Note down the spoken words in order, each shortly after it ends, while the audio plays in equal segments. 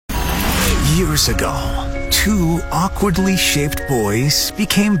Years ago, two awkwardly shaped boys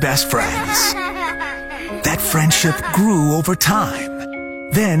became best friends. That friendship grew over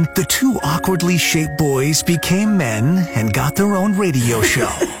time. Then the two awkwardly shaped boys became men and got their own radio show.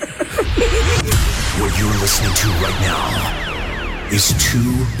 What you're listening to right now is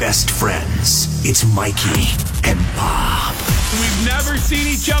Two Best Friends. It's Mikey and Bob. We've never seen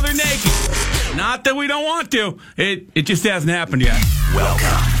each other naked. Not that we don't want to. It just hasn't happened yet. Welcome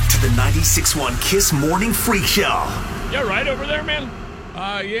to the 96.1 Kiss Morning Freak Show. You all right over there, man?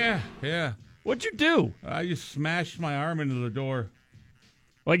 Yeah. What'd you do? I just smashed my arm into the door.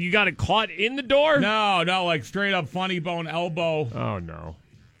 Like you got it caught in the door? No, like straight up funny bone elbow. Oh, no.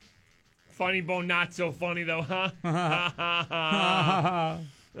 Funny bone, not so funny, though, huh?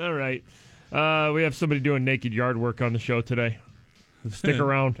 All right. We have somebody doing naked yard work on the show today. Stick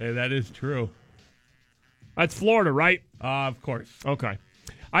around. Hey, that is true. That's Florida, right? Of course. Okay.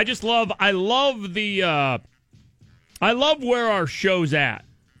 I love where our show's at,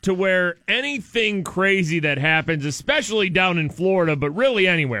 to where anything crazy that happens, especially down in Florida, but really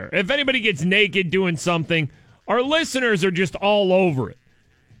anywhere, if anybody gets naked doing something, our listeners are just all over it.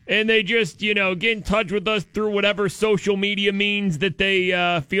 And they just, get in touch with us through whatever social media means that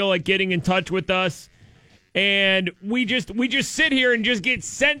they feel like getting in touch with us. And we just sit here and just get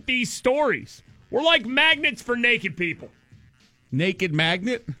sent these stories. We're like magnets for naked people. Naked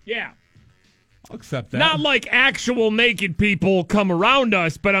magnet? Yeah. I'll accept that. Not like actual naked people come around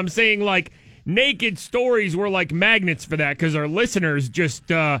us, but I'm saying like naked stories, we're like magnets for that because our listeners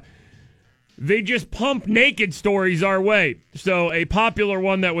just, they just pump naked stories our way. So a popular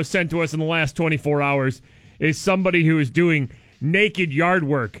one that was sent to us in the last 24 hours is somebody who is doing naked yard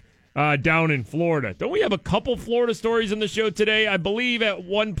work down in Florida. Don't we have a couple Florida stories in the show today? I believe at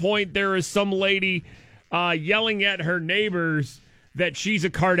one point there is some lady yelling at her neighbors that she's a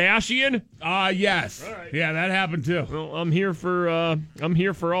Kardashian? Yes. All right. Yeah, that happened too. Well, I'm here for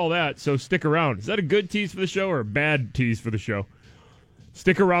all that, so stick around. Is that a good tease for the show or a bad tease for the show?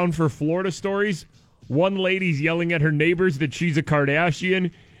 Stick around for Florida stories. One lady's yelling at her neighbors that she's a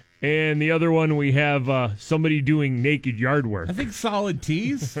Kardashian, and the other one we have somebody doing naked yard work. I think solid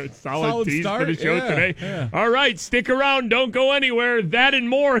tease. solid tease start for the show today. Yeah. All right, stick around. Don't go anywhere. That and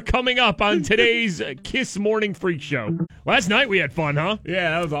more coming up on today's Kiss Morning Freak Show. Last night we had fun, huh? Yeah,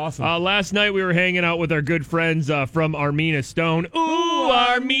 that was awesome. Last night we were hanging out with our good friends from Armina Stone. Ooh,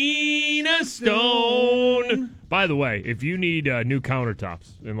 Armina Stone. By the way, if you need new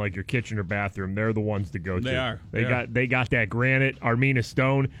countertops in like your kitchen or bathroom, they're the ones to go to. They are. They got that granite, Armina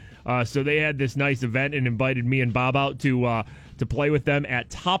Stone. So they had this nice event and invited me and Bob out to play with them at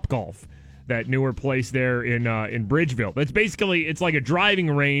Topgolf, that newer place there in Bridgeville. That's basically, it's like a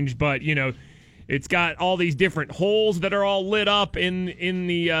driving range, but it's got all these different holes that are all lit up in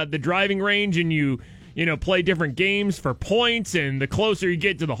the driving range, and you play different games for points, and the closer you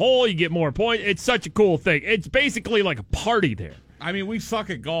get to the hole, you get more points. It's such a cool thing. It's basically like a party there. I mean, we suck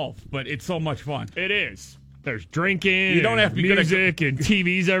at golf, but it's so much fun. It is. There's drinking, you don't have to be music, good at and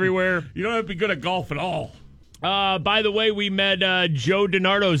TVs everywhere. You don't have to be good at golf at all. By the way, we met Joe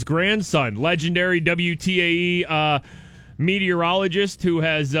DiNardo's grandson, legendary WTAE meteorologist who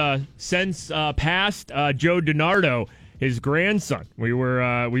has since passed. Joe DiNardo, his grandson.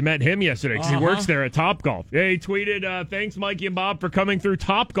 We met him yesterday because he works there at Topgolf. Yeah, he tweeted, "Thanks, Mikey and Bob, for coming through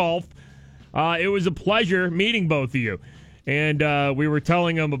Topgolf. It was a pleasure meeting both of you." And we were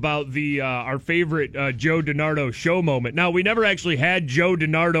telling him about our favorite Joe DiNardo show moment. Now, we never actually had Joe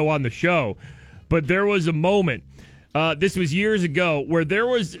DiNardo on the show, but there was a moment. This was years ago where there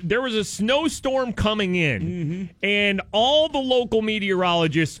was a snowstorm coming in, and all the local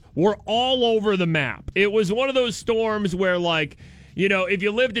meteorologists were all over the map. It was one of those storms where, like, if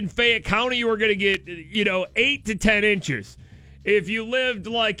you lived in Fayette County, you were going to get 8 to 10 inches. If you lived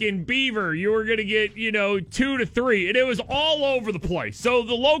like in Beaver, you were going to get 2 to 3, and it was all over the place. So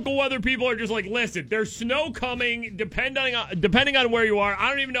the local weather people are just like, listen, there's snow coming. Depending on where you are, I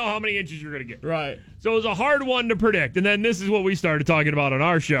don't even know how many inches you're going to get. Right. So it was a hard one to predict. And then this is what we started talking about on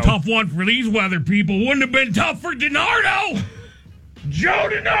our show. Tough one for these weather people. Wouldn't have been tough for DiNardo. Joe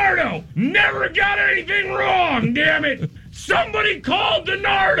DiNardo never got anything wrong, damn it. Somebody called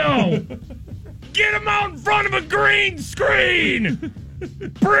DiNardo. Get him out in front of a green screen.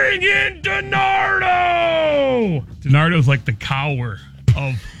 Bring in DiNardo. DiNardo's like the cower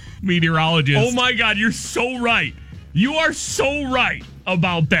of meteorologists. Oh, my God, you're so right. You are so right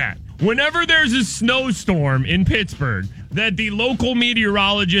about that. Whenever there's a snowstorm in Pittsburgh that the local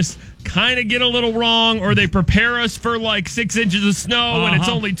meteorologists kind of get a little wrong, or they prepare us for like 6 inches of snow and it's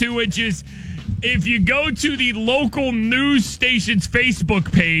only 2 inches, if you go to the local news station's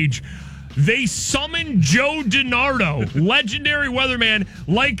Facebook page, They summon Joe DiNardo, legendary weatherman,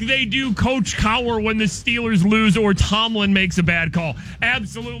 like they do Coach Cowher when the Steelers lose or Tomlin makes a bad call.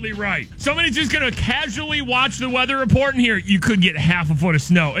 Absolutely right. Somebody's just going to casually watch the weather report and hear you could get half a foot of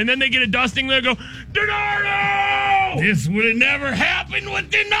snow. And then they get a dusting, they go, DiNardo! This would have never happened with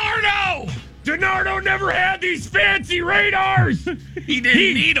DiNardo! DiNardo never had these fancy radars! He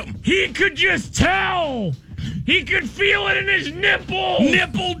didn't need them. He could just tell! He could feel it in his nipple!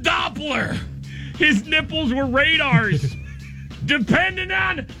 Nipple Doppler! His nipples were radars. Depending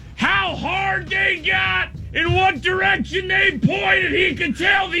on how hard they got and what direction they pointed, he could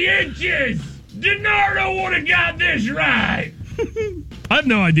tell the inches. DiNardo would have got this right. I have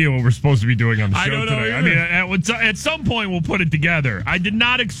no idea what we're supposed to be doing on the show today. I mean, at some point we'll put it together. I did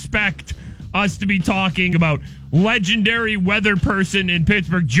not expect us to be talking about legendary weather person in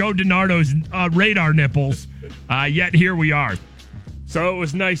Pittsburgh, Joe DiNardo's radar nipples. Yet here we are. So it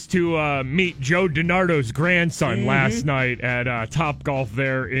was nice to meet Joe DiNardo's grandson last night at Topgolf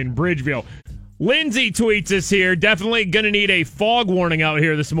there in Bridgeville. Lindsay tweets us here. Definitely going to need a fog warning out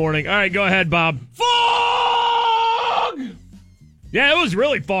here this morning. All right, go ahead, Bob. Fog! Yeah, it was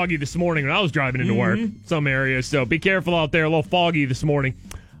really foggy this morning when I was driving into work. Some areas, so be careful out there. A little foggy this morning.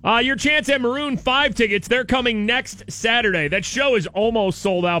 Your chance at Maroon 5 tickets, they're coming next Saturday. That show is almost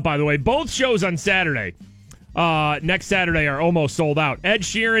sold out, by the way. Both shows on Saturday. Next Saturday are almost sold out. Ed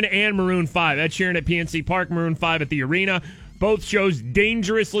Sheeran and Maroon 5. Ed Sheeran at PNC Park, Maroon 5 at the Arena. Both shows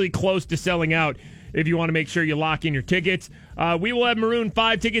dangerously close to selling out if you want to make sure you lock in your tickets. We will have Maroon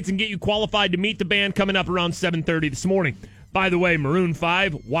 5 tickets and get you qualified to meet the band coming up around 7:30 this morning. By the way, Maroon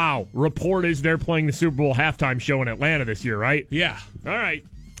 5, wow. Report is they're playing the Super Bowl halftime show in Atlanta this year, right? Yeah. All right.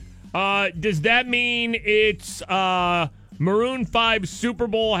 Does that mean it's Maroon 5 Super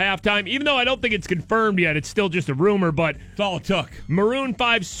Bowl halftime? Even though I don't think it's confirmed yet, it's still just a rumor, but It's all it took. Maroon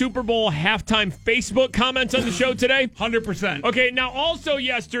 5 Super Bowl halftime Facebook comments on the show today? 100%. Okay, now also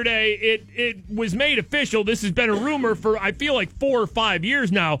yesterday, it was made official. This has been a rumor for, I feel like, 4 or 5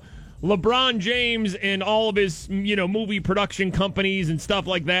 years now. LeBron James and all of his, movie production companies and stuff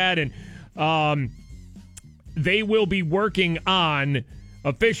like that, and they will be working on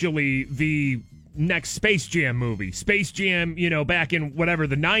officially the next Space Jam movie. Space Jam, back in whatever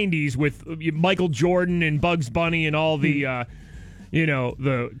the 90s with Michael Jordan and Bugs Bunny and all the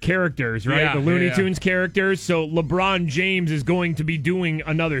the characters, right? Yeah, the Looney Tunes characters. So LeBron James is going to be doing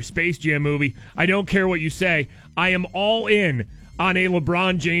another Space Jam movie. I don't care what you say. I am all in on a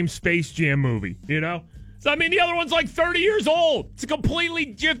LeBron James Space Jam movie, So, I mean, the other one's like 30 years old. It's a completely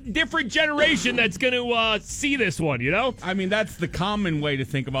different generation that's going to see this one, I mean, that's the common way to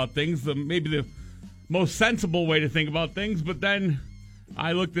think about things, maybe the most sensible way to think about things, but then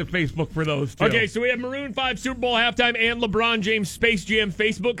I looked at Facebook for those, too. Okay, so we have Maroon 5 Super Bowl halftime and LeBron James Space Jam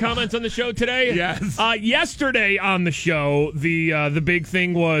Facebook comments on the show today. Yes. Yesterday on the show, the big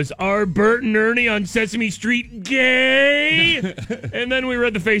thing was, are Bert and Ernie on Sesame Street gay? And then we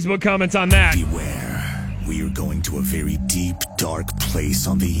read the Facebook comments on that. Beware. We are going to a very deep, dark place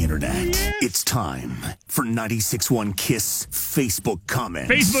on the internet. It's time for 96.1 KISS Facebook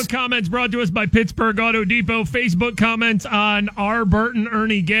comments. Facebook comments brought to us by Pittsburgh Auto Depot. Facebook comments on are Bert and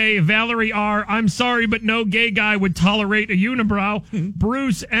Ernie gay? Valerie R. I'm sorry, but no gay guy would tolerate a unibrow.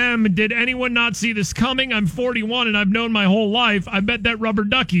 Bruce M. Did anyone not see this coming? I'm 41 and I've known my whole life. I bet that rubber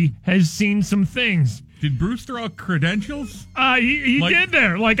ducky has seen some things. Did Bruce throw out credentials? He did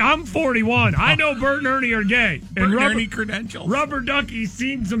there. Like, I'm 41. I know Bert and Ernie are gay. And Ernie credentials. Rubber Ducky's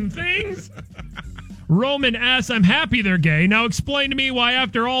seen some things. Roman S., I'm happy they're gay. Now explain to me why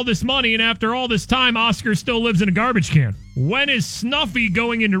after all this money and after all this time, Oscar still lives in a garbage can. When is Snuffy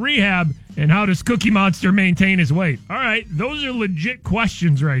going into rehab? And how does Cookie Monster maintain his weight? All right, those are legit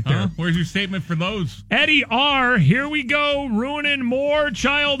questions right there. Where's your statement for those? Eddie R., here we go, ruining more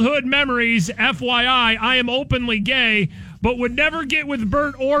childhood memories. FYI, I am openly gay, but would never get with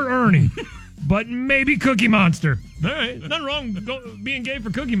Bert or Ernie. But maybe Cookie Monster. All right, nothing wrong being gay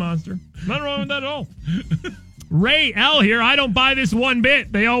for Cookie Monster. Nothing wrong with that at all. Ray L. here, I don't buy this one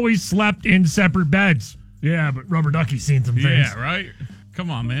bit. They always slept in separate beds. Yeah, but Rubber Ducky's seen some things. Yeah, right? Come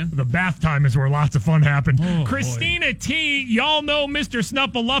on, man. The bath time is where lots of fun happened. Oh, Christina T., y'all know Mr.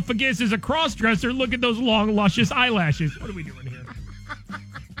 Snuffleupagus is a cross-dresser. Look at those long, luscious eyelashes. What are we doing here?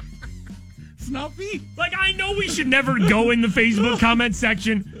 Snuffy? Like, I know we should never go in the Facebook comment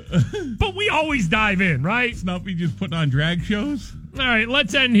section, but we always dive in, right? Snuffy just putting on drag shows? All right,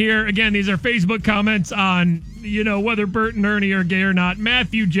 let's end here. Again, these are Facebook comments on, whether Bert and Ernie are gay or not.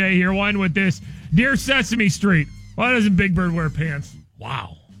 Matthew J. here, one with this. Dear Sesame Street, why doesn't Big Bird wear pants?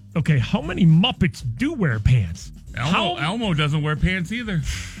 Wow. Okay, how many Muppets do wear pants? Elmo doesn't wear pants either.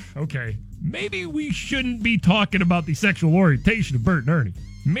 Okay, maybe we shouldn't be talking about the sexual orientation of Bert and Ernie.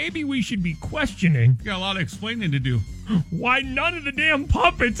 Maybe we should be questioning You got a lot of explaining to do. why none of the damn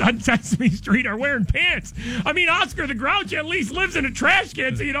puppets on Sesame Street are wearing pants. I mean, Oscar the Grouch at least lives in a trash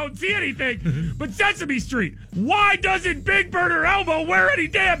can so you don't see anything. But Sesame Street, why doesn't Big Bird or Elmo wear any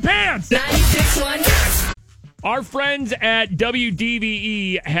damn pants? 96.1. Our friends at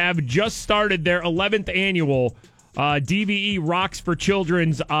WDVE have just started their 11th annual DVE Rocks for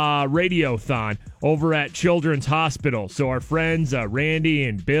Children's Radiothon over at Children's Hospital. So our friends Randy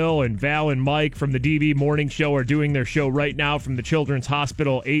and Bill and Val and Mike from the DVE Morning Show are doing their show right now from the Children's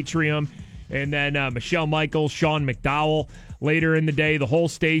Hospital atrium. And then Michelle Michaels, Sean McDowell later in the day, the whole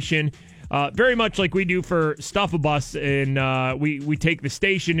station. Very much like we do for Stuff-A-Bus, and we take the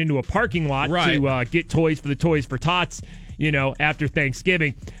station into a parking lot to get toys for the Toys for Tots, after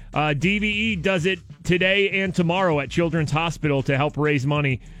Thanksgiving. DVE does it today and tomorrow at Children's Hospital to help raise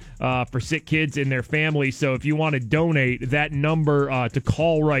money for sick kids and their families. So if you want to donate, that number to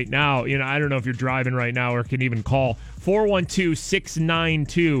call right now, I don't know if you're driving right now or can even call,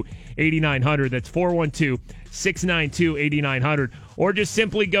 412-692-8900. That's 412-692-8900. Or just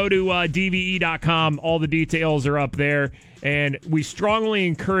simply go to DVE.com. All the details are up there. And we strongly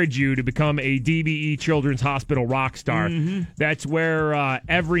encourage you to become a DVE Children's Hospital rock star. Mm-hmm. That's where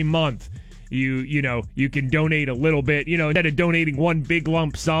every month you can donate a little bit. Instead of donating one big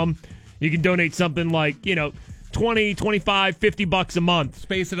lump sum, you can donate something like, $20, $25, $50 a month.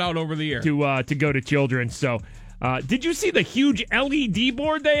 Space it out over the year. To go to children. So did you see the huge LED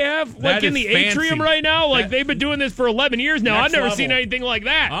board they have in the atrium right now? They've been doing this for 11 years now. I've never seen anything like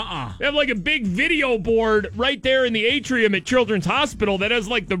that. They have a big video board right there in the atrium at Children's Hospital that has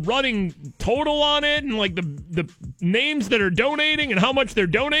the running total on it and the names that are donating and how much they're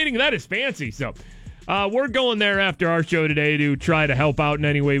donating. That is fancy. So we're going there after our show today to try to help out in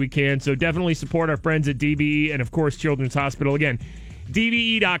any way we can. So definitely support our friends at DVE and, of course, Children's Hospital. Again,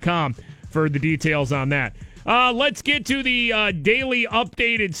 DVE.com for the details on that. Let's get to the daily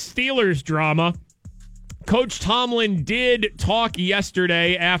updated Steelers drama. Coach Tomlin did talk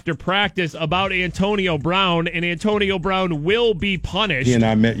yesterday after practice about Antonio Brown, and Antonio Brown will be punished. He and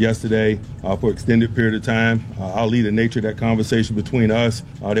I met yesterday for an extended period of time. I'll leave the nature of that conversation between us.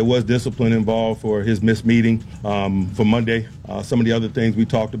 There was discipline involved for his missed meeting for Monday. Some of the other things we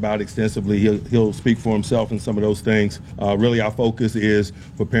talked about extensively, he'll speak for himself in some of those things. Really, our focus is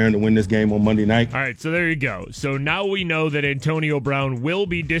preparing to win this game on Monday night. All right, so there you go. So now we know that Antonio Brown will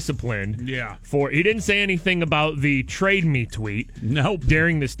be disciplined. Yeah. He didn't say anything about the trade me tweet. Nope.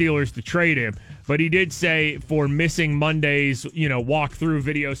 Daring the Steelers to trade him. But he did say for missing Monday's, walkthrough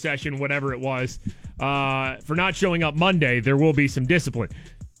video session, whatever it was, for not showing up Monday, there will be some discipline.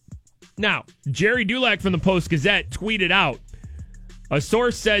 Now, Jerry Dulac from the Post-Gazette tweeted out, a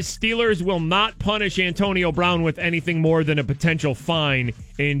source says Steelers will not punish Antonio Brown with anything more than a potential fine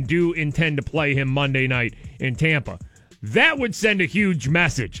and do intend to play him Monday night in Tampa. That would send a huge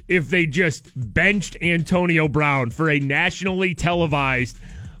message if they just benched Antonio Brown for a nationally televised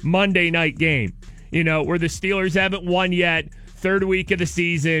Monday night game, where the Steelers haven't won yet, third week of the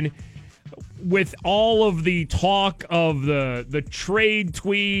season, with all of the talk of the trade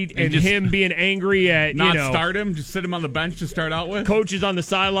tweet and him being angry at, start him, just sit him on the bench to start out with. Coaches on the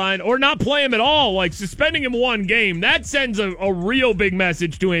sideline, or not play him at all, suspending him one game. That sends a real big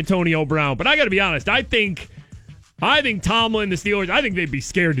message to Antonio Brown. But I got to be honest, I think Tomlin, the Steelers, I think they'd be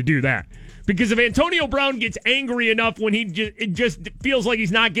scared to do that. Because if Antonio Brown gets angry enough when it just feels like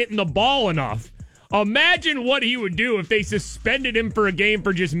he's not getting the ball enough, imagine what he would do if they suspended him for a game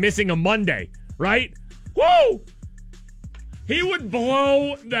for just missing a Monday, right? Whoa! He would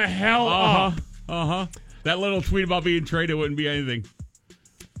blow the hell up. That little tweet about being traded wouldn't be anything.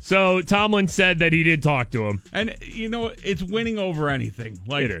 So Tomlin said that he did talk to him. And, it's winning over anything.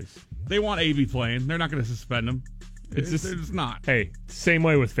 It is. They want AB playing. They're not going to suspend him. They're just not. Hey, same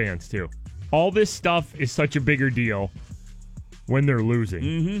way with fans, too. All this stuff is such a bigger deal when they're losing.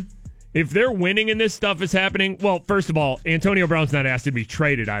 Mm-hmm. If they're winning and this stuff is happening, well, first of all, Antonio Brown's not asked to be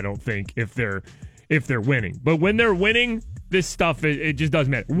traded, I don't think, if they're winning. But when they're winning, this stuff, it just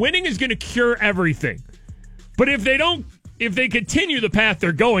doesn't matter. Winning is going to cure everything. But if they continue the path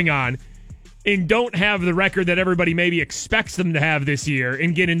they're going on and don't have the record that everybody maybe expects them to have this year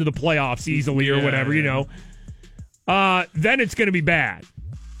and get into the playoffs easily or whatever, then it's going to be bad.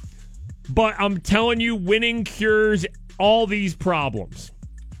 But I'm telling you, winning cures all these problems.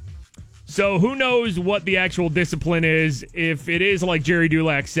 So who knows what the actual discipline is. If it is, like Jerry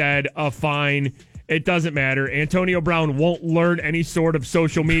Dulac said, a fine It doesn't matter. Antonio Brown won't learn any sort of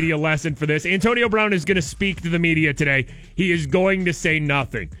social media lesson for this. Antonio Brown is going to speak to the media today. He is going to say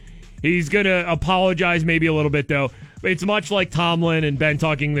nothing. He's going to apologize maybe a little bit, though. It's much like Tomlin and Ben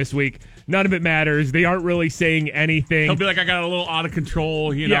talking this week. None of it matters. They aren't really saying anything. He'll be like, I got a little out of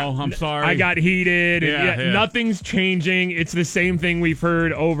control, you know, I'm sorry. I got heated. Yeah. Nothing's changing. It's the same thing we've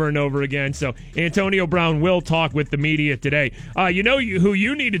heard over and over again. So Antonio Brown will talk with the media today. You know who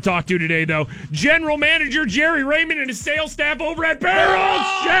you need to talk to today, though? General Manager Jerry Raymond and his sales staff over at Beryl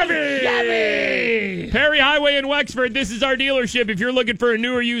Chevy. Perry Highway in Wexford. This is our dealership. If you're looking for a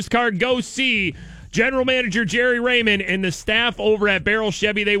new or used car, go see General Manager Jerry Raymond and the staff over at Beryl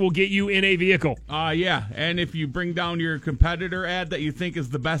Chevy. They will get you in a vehicle. Yeah, and if you bring down your competitor ad that you think is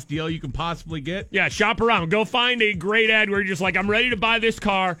the best deal you can possibly get. Yeah, shop around. Go find a great ad where you're just like, I'm ready to buy this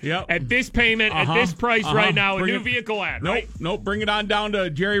car at this payment, at this price right now, a new vehicle ad, right? Nope, bring it on down to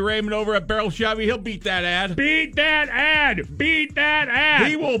Jerry Raymond over at Beryl Chevy. He'll beat that ad. Beat that ad. Beat that ad.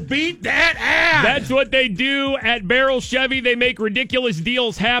 He will beat that ad. That's what they do at Beryl Chevy. They make ridiculous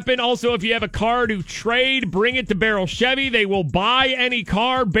deals happen. Also, if you have a car to trade, bring it to Beryl Chevy. They will buy any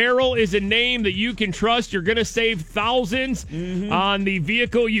car. Beryl is a name that you can trust. You're going to save thousands on the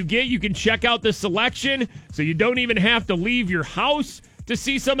vehicle you get. You can check out the selection, so you don't even have to leave your house to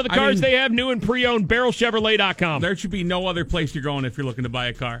see some of the cars they have, new and pre-owned. BerylChevrolet.com. There should be no other place you're going if you're looking to buy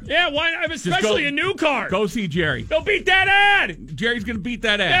a car. Yeah, why? Especially a new car. Go see Jerry. They'll beat that ad. Jerry's going to beat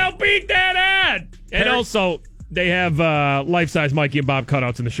that ad. They'll beat that ad. And also, they have life-size Mikey and Bob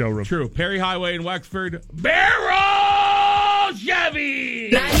cutouts in the showroom. True. Perry Highway in Wexford. Beryl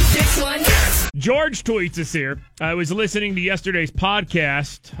Chevy! 96.1. George tweets us here. I was listening to yesterday's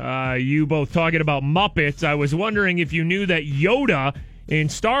podcast, you both talking about Muppets. I was wondering if you knew that Yoda in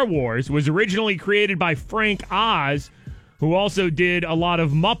Star Wars was originally created by Frank Oz, who also did a lot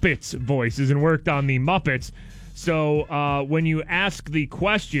of Muppets voices and worked on the Muppets. So when you ask the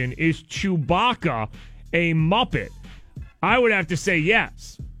question, is Chewbacca a Muppet? I would have to say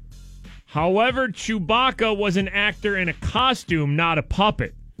yes. However, Chewbacca was an actor in a costume, not a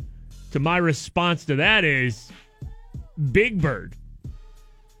puppet. So my response to that is Big Bird.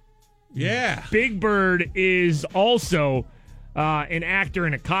 Yeah. Big Bird is also an actor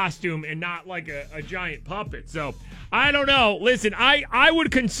in a costume and not like a giant puppet. So I don't know. Listen, I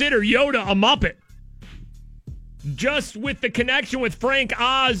would consider Yoda a Muppet. Just with the connection with Frank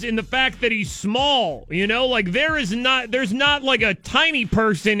Oz and the fact that he's small, you know, like there's not like a tiny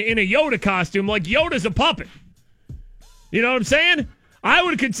person in a Yoda costume. Like Yoda's a puppet. You know what I'm saying? I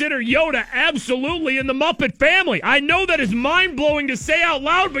would consider Yoda absolutely in the Muppet family. I know that is mind-blowing to say out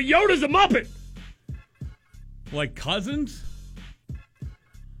loud, but Yoda's a Muppet. Like cousins?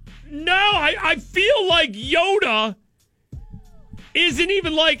 No, I feel like Yoda isn't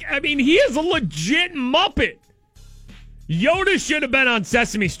even like, I mean, he is a legit Muppet. Yoda should have been on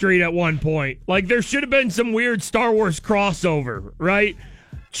Sesame Street at one point. Like, there should have been some weird Star Wars crossover, right?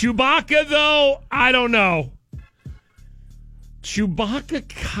 Chewbacca, though, I don't know. Chewbacca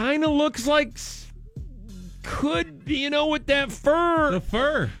kind of looks like could, you know, with that fur. The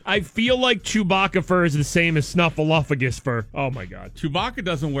fur. I feel like Chewbacca fur is the same as Snuffleupagus fur. Oh, my God. Chewbacca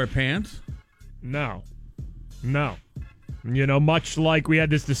doesn't wear pants. No. You know, much like we had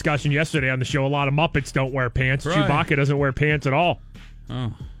this discussion yesterday on the show, a lot of Muppets don't wear pants. Right. Chewbacca doesn't wear pants at all.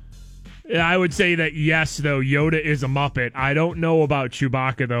 Oh. I would say that, yes, though, Yoda is a Muppet. I don't know about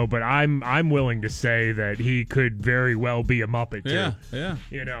Chewbacca, though, but I'm willing to say that he could very well be a Muppet, too. Yeah.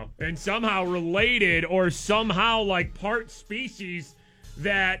 You know, and somehow related or somehow like part species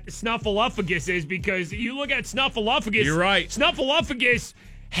that Snuffleupagus is, because you look at Snuffleupagus. You're right. Snuffleupagus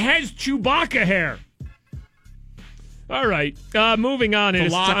has Chewbacca hair. All right, moving on.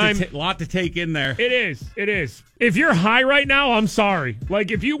 It's a lot to take in there. It is. If you're high right now, I'm sorry. Like,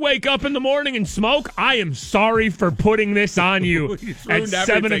 if you wake up in the morning and smoke, I am sorry for putting this on you at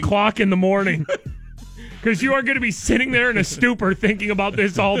 7 o'clock in the morning. Because you are going to be sitting there in a stupor thinking about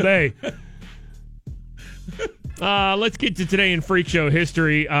this all day. Let's get to Today in Freak Show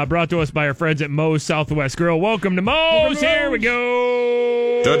history, brought to us by our friends at Moe's Southwest Grill. Welcome to Moe's. Here we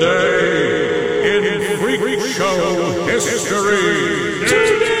go. Today in Freak Show history.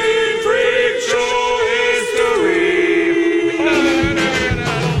 Today in Freak Show history.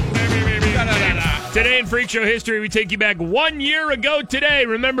 Today in Freak Show history, we take you back 1 year ago today.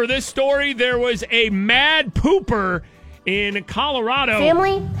 Remember this story? There was a mad pooper in Colorado.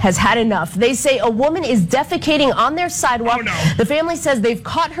 Family has had enough. They say a woman is defecating on their sidewalk. Oh, no. The family says they've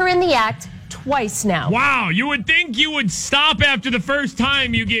caught her in the act twice now. Wow, you would think you would stop after the first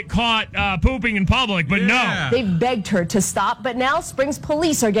time you get caught pooping in public, but no. They begged her to stop, but now Springs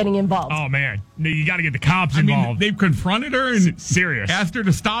police are getting involved. Oh, man. You got to get the cops I mean, involved. they've confronted her and serious. asked her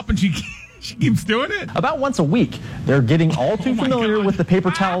to stop, and she keeps doing it. About once a week, they're getting all too familiar with the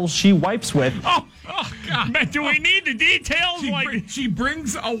paper towels she wipes with. Oh, God. Man, do we need the details? She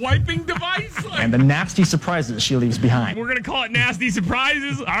brings a wiping device? And the nasty surprises she leaves behind. We're going to call it nasty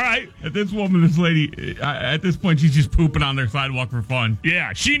surprises? All right. This lady, at this point, she's just pooping on their sidewalk for fun.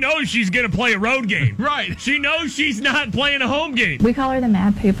 Yeah, she knows she's going to play a road game. Right. She knows she's not playing a home game. We call her the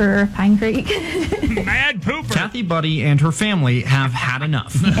Mad Pooper of Pine Creek. Mad Pooper. Kathy Buddy and her family have had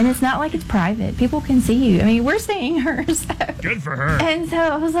enough. And it's not like it's private. People can see you. I mean, we're seeing her. So. Good for her. And so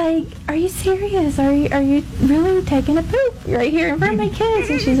I was like, are you serious? Are you really taking a poop right here in front of my kids?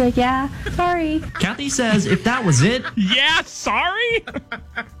 And she's like, yeah, sorry. Kathy says if that was it. Yeah, sorry?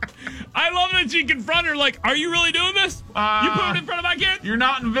 I love that she confronted her like, are you really doing this? You put it in front of my kids? You're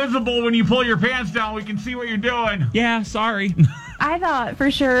not invisible when you pull your pants down. We can see what you're doing. Yeah, sorry. I thought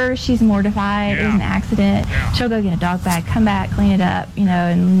for sure she's mortified. It was an accident. Yeah. She'll go get a dog bag, come back, clean it up,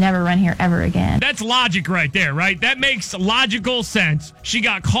 and never run here ever again. That's logic right there, right? That makes logical sense. She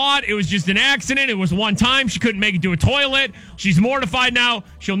got caught. It was just an accident. It was one time. She couldn't make it to a toilet. She's mortified now.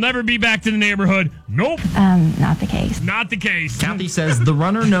 She'll never be back to the neighborhood. Nope. Not the case. Not the case. Kathy says the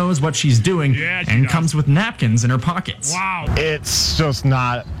runner knows what she's doing and comes with napkins in her pockets. Wow. It's just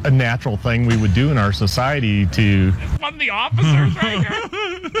not a natural thing we would do in our society to From the officers right here.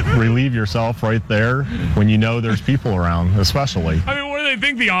 relieve yourself right there when you know there's people around, especially. I mean, what do they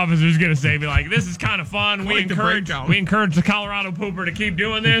think the officer's going to say? Be like, this is kind of fun. We encourage the Colorado Pooper to keep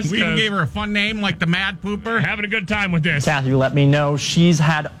doing this. We even gave her a fun name like the Mad Pooper. Having a good time with this. Kathy let me know she's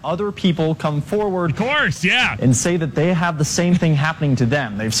had other people come forward. Of course, yeah. And say that they have the same thing happening to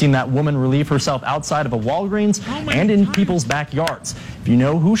them. They've seen that woman relieve herself outside of a Walgreens and in people's backyards. If you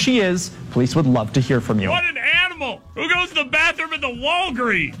know who she is, police would love to hear from you. What an animal! Who goes to the bathroom at the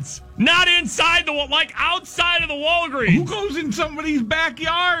Walgreens? Not inside outside of the Walgreens. Who goes in somebody's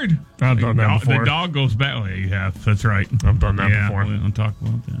backyard? I've done that before. The dog goes back. Oh, yeah, you have. That's right. I've done that before. We don't talk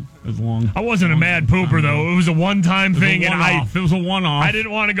about that. It was long. I wasn't a mad pooper, though. It was a one-time thing. It was a one-off. I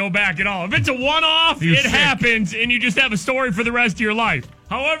didn't want to go back at all. If it's a one-off, it happens, and you just have a story for the rest of your life.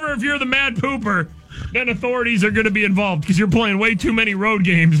 However, if you're the mad pooper, then authorities are going to be involved because you're playing way too many road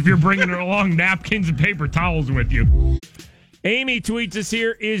games if you're bringing along napkins and paper towels with you. Amy tweets us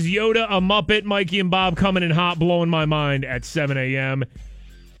here, is Yoda a Muppet? Mikey and Bob coming in hot, blowing my mind at 7 a.m.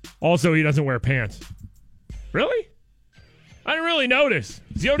 Also, he doesn't wear pants. Really? I didn't really notice.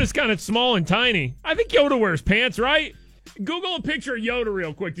 Yoda's kind of small and tiny. I think Yoda wears pants, right? Google a picture of Yoda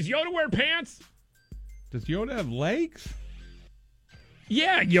real quick. Does Yoda wear pants? Does Yoda have legs?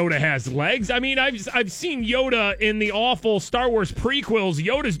 Yeah, Yoda has legs. I mean, I've seen Yoda in the awful Star Wars prequels.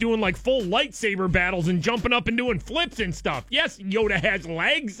 Yoda's doing like full lightsaber battles and jumping up and doing flips and stuff. Yes, Yoda has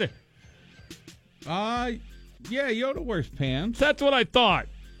legs. Yeah, Yoda wears pants. That's what I thought.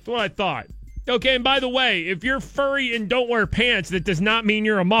 Okay, and by the way, if you're furry and don't wear pants, that does not mean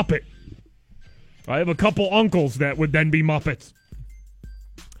you're a Muppet. I have a couple uncles that would then be Muppets.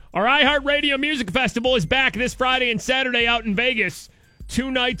 Our iHeartRadio Music Festival is back this Friday and Saturday out in Vegas. 2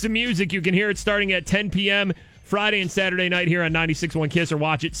 nights of music. You can hear it starting at 10 p.m. Friday and Saturday night here on 96.1 KISS, or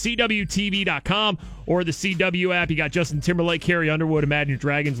watch it CWTV.com or the CW app. You got Justin Timberlake, Carrie Underwood, Imagine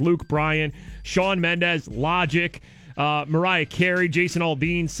Dragons, Luke Bryan, Shawn Mendes, Logic, Mariah Carey, Jason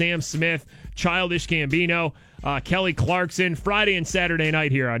Aldean, Sam Smith, Childish Gambino, Kelly Clarkson. Friday and Saturday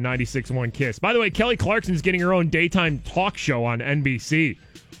night here on 96.1 KISS. By the way, Kelly Clarkson's getting her own daytime talk show on NBC.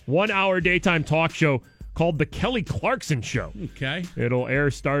 1-hour daytime talk show called The Kelly Clarkson Show. Okay. It'll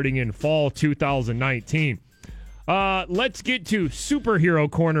air starting in fall 2019. Let's get to Superhero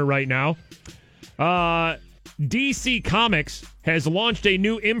Corner right now. DC Comics has launched a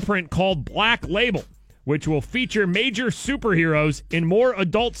new imprint called Black Label, which will feature major superheroes in more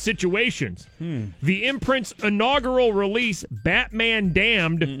adult situations. The imprint's inaugural release, Batman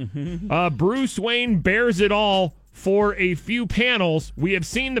Damned, Bruce Wayne bears it all for a few panels. We have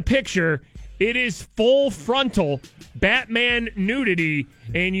seen the picture. It is full frontal Batman nudity,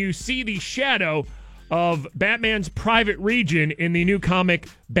 and you see the shadow of Batman's private region in the new comic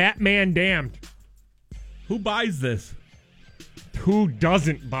Batman Damned. Who buys this? Who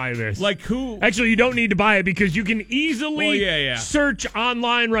doesn't buy this? Like who? Actually, you don't need to buy it because you can easily search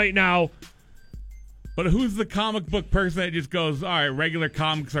online right now. But who's the comic book person that just goes, all right, regular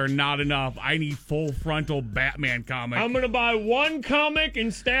comics are not enough. I need full frontal Batman comic. I'm going to buy one comic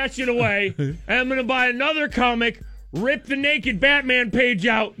and stash it away. And I'm going to buy another comic, rip the naked Batman page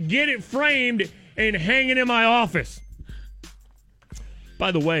out, get it framed, and hang it in my office.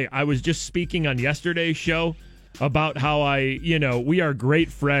 By the way, I was just speaking on yesterday's show about how we are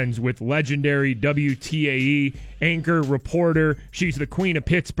great friends with legendary WTAE anchor, reporter. She's the queen of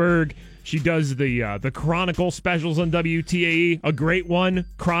Pittsburgh. She does the Chronicle specials on WTAE. A great one,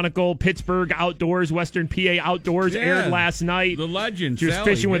 Chronicle, Pittsburgh Outdoors, Western PA Outdoors, aired last night. The legend, She was Sally,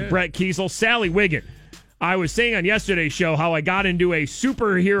 fishing with Brett Kiesel. Sally Wiggin. I was saying on yesterday's show how I got into a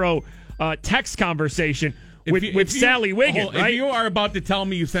superhero text conversation with Sally Wiggin, right? If you are about to tell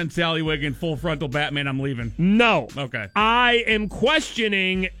me you sent Sally Wiggin full frontal Batman, I'm leaving. No. Okay. I am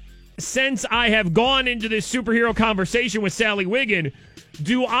questioning, since I have gone into this superhero conversation with Sally Wiggin,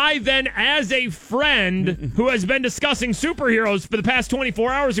 do I then, as a friend who has been discussing superheroes for the past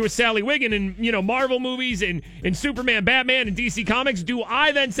 24 hours with Sally Wiggin and, Marvel movies and Superman, Batman, and DC Comics, do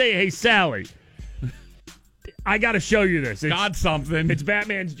I then say, hey, Sally, I got to show you this. Got something. It's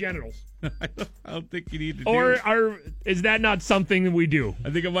Batman's genitals. I don't think you need to do Or is that not something that we do? I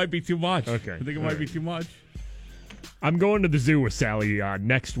think it might be too much. Okay. I think it might be too much. I'm going to the zoo with Sally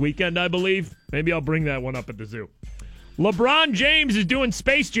next weekend, I believe. Maybe I'll bring that one up at the zoo. LeBron James is doing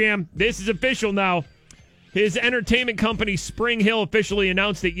Space Jam. This is official now. His entertainment company, Spring Hill, officially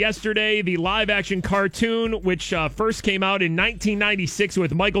announced it yesterday. The live-action cartoon, which first came out in 1996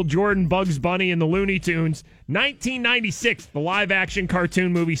 with Michael Jordan, Bugs Bunny, and the Looney Tunes. 1996, the live-action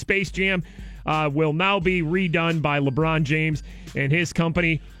cartoon movie Space Jam will now be redone by LeBron James and his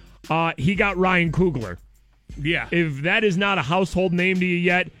company. He got Ryan Coogler. Yeah. If that is not a household name to you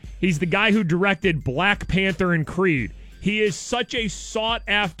yet, he's the guy who directed Black Panther and Creed. He is such a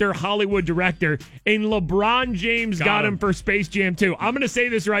sought-after Hollywood director, and LeBron James got him for Space Jam 2. I'm going to say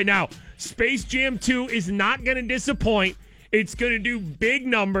this right now. Space Jam 2 is not going to disappoint. It's going to do big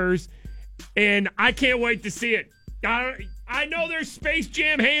numbers, and I can't wait to see it. I know there's Space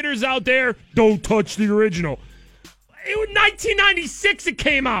Jam haters out there. Don't touch the original. It was 1996 it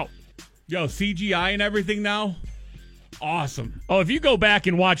came out. Yo, CGI and everything now? Awesome. Oh, if you go back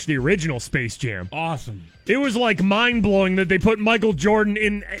and watch the original Space Jam. Awesome. It was like mind-blowing that they put Michael Jordan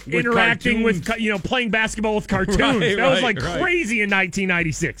interacting with, playing basketball with cartoons. That was crazy in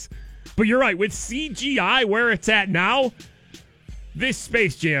 1996. But you're right, with CGI where it's at now, this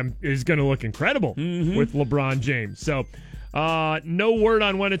Space Jam is going to look incredible with LeBron James. So, no word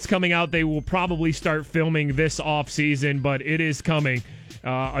on when it's coming out. They will probably start filming this offseason, but it is coming.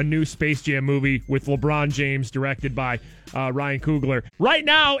 A new Space Jam movie with LeBron James, directed by Ryan Coogler. Right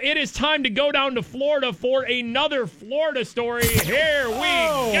now, it is time to go down to Florida for another Florida story. Here we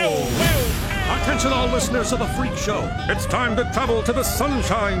go. Attention all listeners of the Freak Show. It's time to travel to the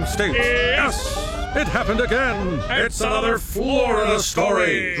Sunshine State. Yes, it happened again. It's another Florida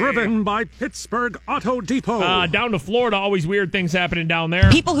story. Driven by Pittsburgh Auto Depot. Down to Florida, always weird things happening down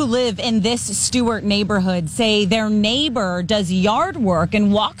there. People who live in this Stewart neighborhood say their neighbor does yard work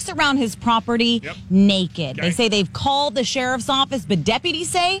and walks around his property naked. Okay. They say they've called the sheriff's office, but deputies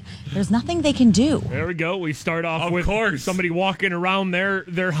say there's nothing they can do. There we go. We start off with somebody walking around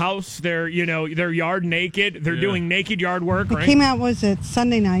their house, their yard naked. They're doing naked yard work, right? Came out, was it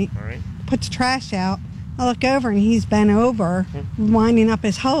Sunday night? All right. Puts trash out. I look over and he's bent over, winding up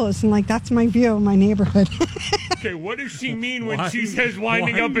his hose, and that's my view of my neighborhood. Okay, what does she mean when she says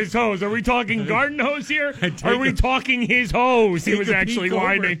winding up his hose? Are we talking garden hose here? Are we talking his hose? He was actually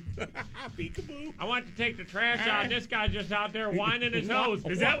winding. I want to take the trash out. This guy's just out there winding his hose.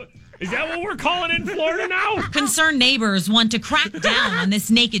 Is that what we're calling in Florida now? Concerned neighbors want to crack down on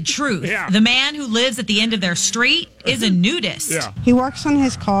this naked truth. Yeah. The man who lives at the end of their street is a nudist. Yeah. He works on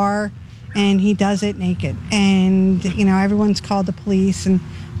his car, and he does it naked. And, everyone's called the police,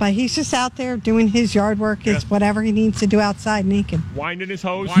 but he's just out there doing his yard work, whatever he needs to do outside naked. Winding his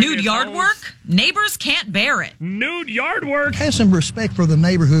hose. Nude yard work? Neighbors can't bear it. Nude yard work? Have some respect for the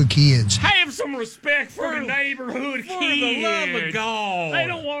neighborhood kids. Have some respect for the neighborhood kids. For the love of God. They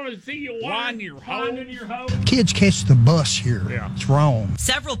don't want to see you winding your hose. Kids catch the bus here. Yeah. It's wrong.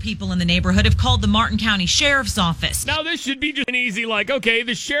 Several people in the neighborhood have called the Martin County Sheriff's Office. Now, this should be just an easy, okay,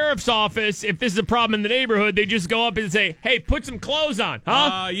 the sheriff's office, if this is a problem in the neighborhood, they just go up and say, hey, put some clothes on,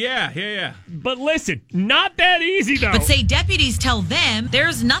 huh? Yeah. But listen, not that easy, though. But say deputies tell them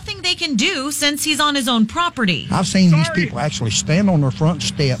there's nothing they can do since he's on his own property. I've seen these people actually stand on their front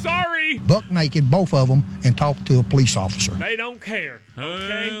step, Sorry. buck buck naked, both of them, and talking to a police officer. They don't care.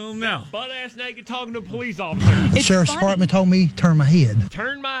 Okay? No. Butt-ass naked talking to a police officer. The sheriff's department told me turn my head.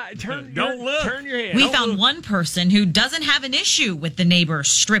 Turn your head. We found one person who doesn't have an issue with the neighbor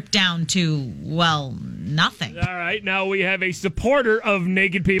stripped down to, well, nothing. All right, now we have a supporter of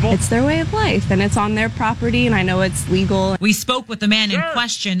naked people. It's their way of life, and it's on their property, and I know it's legal. We spoke with the man in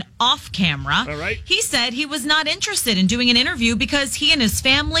question off camera. All right. He said he was not interested in doing an interview because he and his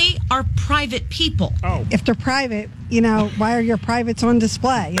family are private people. Oh. If they're private, why are your privates on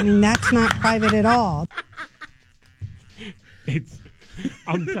display? I mean, that's not private at all.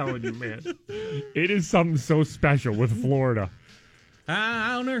 I'm telling you, man, it is something so special with Florida.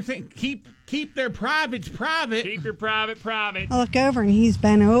 I don't understand. Keep their privates private. Keep your private. I look over and he's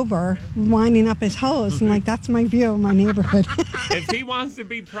bent over, winding up his hose, and that's my view of my neighborhood. If he wants to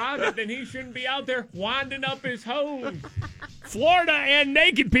be private, then he shouldn't be out there winding up his hose. Florida and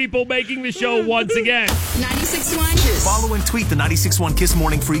naked people making the show once again. 96.1 Kiss. Follow and tweet the 96.1 Kiss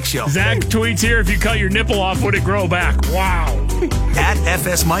Morning Freak Show. Zach tweets here, if you cut your nipple off, would it grow back? Wow. At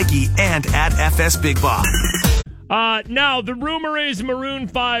FS Mikey and at FS Big Bob. Now, the rumor is Maroon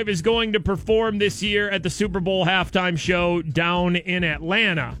 5 is going to perform this year at the Super Bowl halftime show down in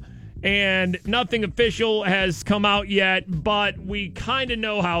Atlanta. And nothing official has come out yet, but we kind of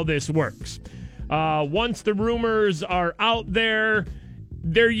know how this works. Once the rumors are out there,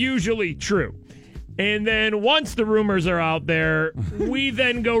 they're usually true. And then once the rumors are out there, we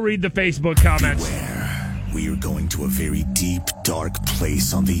then go read the Facebook comments. We are going to a very deep, dark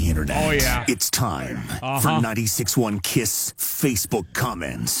place on the internet. Oh, yeah. It's time for 96.1 Kiss Facebook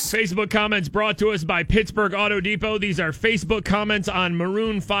comments. Facebook comments brought to us by Pittsburgh Auto Depot. These are Facebook comments on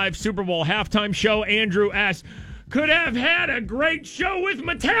Maroon 5 Super Bowl halftime show. Andrew asks, could have had a great show with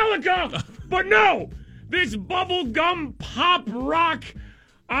Metallica, but no, this bubblegum pop rock,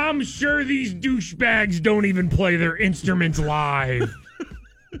 I'm sure these douchebags don't even play their instruments live.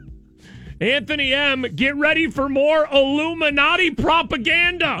 Anthony M., get ready for more Illuminati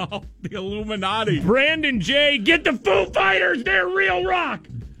propaganda. Oh, the Illuminati. Brandon J., get the Foo Fighters, they're real rock.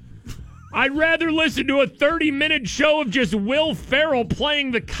 I'd rather listen to a 30-minute show of just Will Ferrell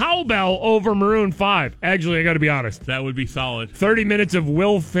playing the cowbell over Maroon 5. Actually, I got to be honest. That would be solid. 30 minutes of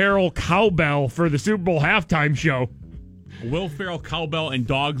Will Ferrell cowbell for the Super Bowl halftime show. Will Ferrell cowbell and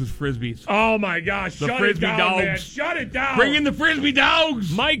dogs with frisbees. Oh, my gosh. The Shut Frisbee it down, dogs. man. Shut it down. Bring in the Frisbee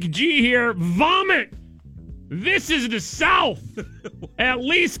dogs. Mike G here. Vomit. This is the South. At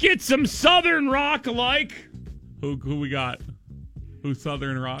least get some Southern rock like. Who we got? Who's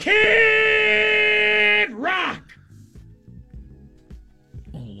Southern rock? Kid Rock.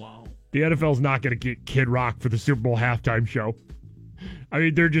 Oh, wow. The NFL's not going to get Kid Rock for the Super Bowl halftime show. I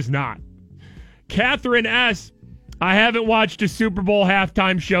mean, they're just not. Catherine S., I haven't watched a Super Bowl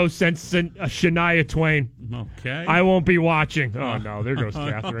halftime show since Shania Twain. Okay. I won't be watching. Oh, no. There goes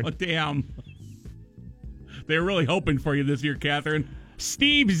Catherine. Oh, damn. They're really hoping for you this year, Catherine.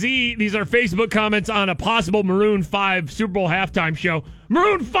 Steve Z, these are Facebook comments on a possible Maroon 5 Super Bowl halftime show.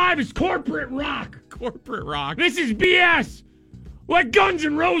 Maroon 5 is corporate rock. Corporate rock. This is BS. Like Guns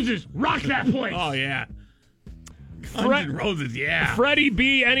N' Roses. Rock that place. Oh, yeah. Guns N' Roses, yeah. Freddie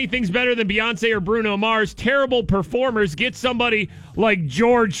B, anything's better than Beyonce or Bruno Mars. Terrible performers. Get somebody like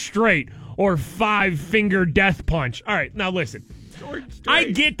George Strait or Five Finger Death Punch. All right, now listen. I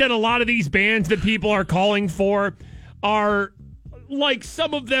get that a lot of these bands that people are calling for are, like,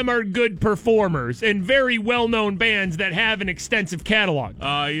 some of them are good performers and very well-known bands that have an extensive catalog.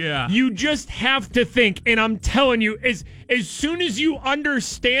 Yeah. You just have to think, and I'm telling you, as soon as you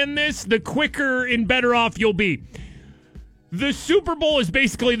understand this, the quicker and better off you'll be. The Super Bowl is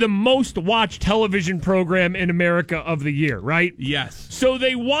basically the most watched television program in America of the year, right? Yes. So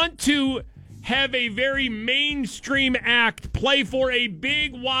they want to have a very mainstream act play for a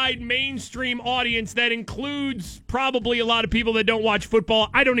big, wide, mainstream audience that includes probably a lot of people that don't watch football.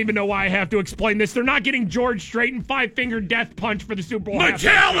 I don't even know why I have to explain this. They're not getting George Strait and Five Finger Death Punch for the Super Bowl.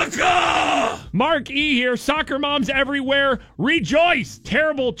 Metallica! Mark E. here. Soccer moms everywhere. Rejoice.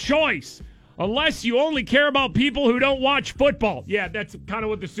 Terrible choice. Unless you only care about people who don't watch football. Yeah, that's kind of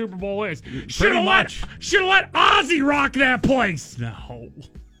what the Super Bowl is. Should have let Ozzy rock that place. No.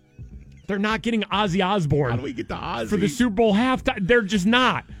 They're not getting Ozzy Osbourne. How do we get to Ozzy? For the Super Bowl halftime. They're just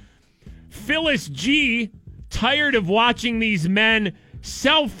not. Phyllis G., tired of watching these men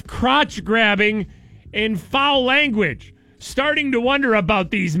self-crotch grabbing in foul language. Starting to wonder about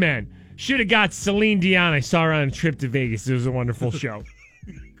these men. Should have got Celine Dion. I saw her on a trip to Vegas. It was a wonderful show.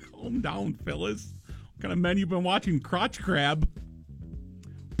 Calm down, Phyllis. What kind of men you been watching crotch grab?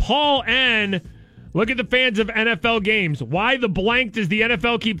 Paul N., Look at the fans of NFL games. Why the blank does the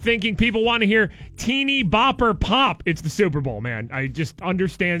NFL keep thinking people want to hear teeny bopper pop? It's the Super Bowl, man. I just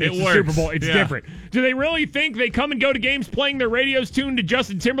understand it's the Super Bowl. It's different. Do they really think they come and go to games playing their radios tuned to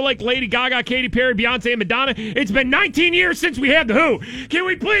Justin Timberlake, Lady Gaga, Katy Perry, Beyonce, and Madonna? It's been 19 years since we had The Who. Can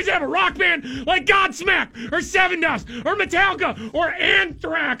we please have a rock band like Godsmack or Seven Dust or Metallica or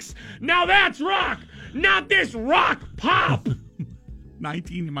Anthrax? Now that's rock, not this rock pop.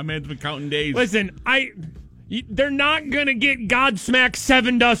 19. My man's been counting days. Listen, they're not going to get Godsmack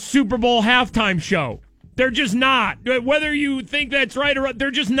Seven Dust Super Bowl halftime show. They're just not. Whether you think that's right or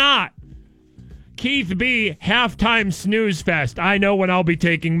they're just not. Keith B, halftime snooze fest. I know when I'll be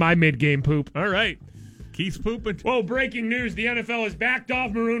taking my mid-game poop. All right. Keith's pooping. Whoa, breaking news. The NFL has backed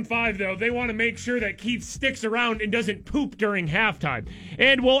off Maroon 5, though. They want to make sure that Keith sticks around and doesn't poop during halftime.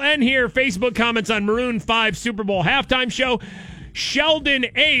 And we'll end here. Facebook comments on Maroon 5 Super Bowl halftime show. Sheldon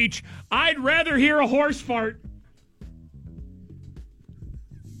H. I'd rather hear a horse fart.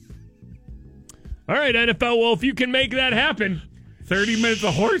 All right, NFL. Well, if you can make that happen. 30 minutes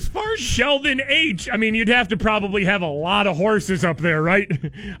of horse fart? Sheldon H. I mean, you'd have to probably have a lot of horses up there, right?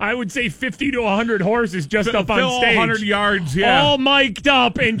 I would say 50 to 100 horses just up on stage. 100 yards, yeah. All mic'd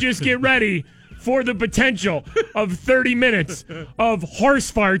up and just get ready for the potential of 30 minutes of horse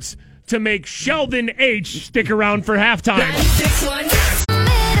farts to make Sheldon H. stick around for halftime.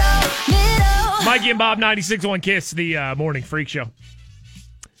 Mikey and Bob, 96.1 Kiss, the Morning Freak Show.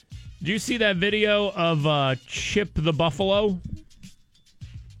 Did you see that video of Chip the Buffalo?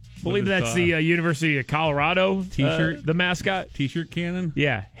 I believe that's the University of Colorado T-shirt, the mascot. T-shirt cannon?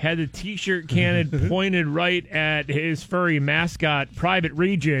 Yeah, had the T-shirt cannon pointed right at his furry mascot private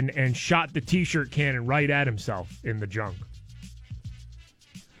region and shot the T-shirt cannon right at himself in the junk.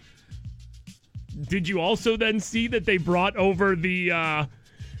 Did you also then see that they brought over the,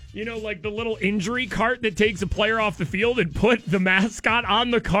 like the little injury cart that takes a player off the field and put the mascot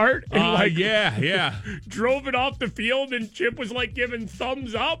on the cart? And yeah. Drove it off the field and Chip was like giving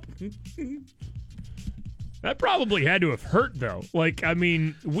thumbs up. That probably had to have hurt, though. Like, I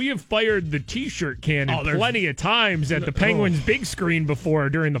mean, we have fired the T-shirt cannon plenty of times at the Penguins big screen before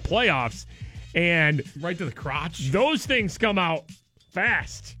during the playoffs. And right to the crotch. Those things come out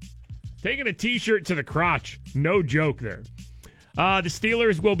fast. Taking a T-shirt to the crotch, no joke there. The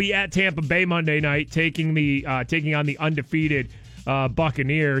Steelers will be at Tampa Bay Monday night, taking on the undefeated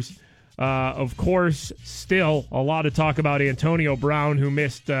Buccaneers. Of course, still a lot of talk about Antonio Brown, who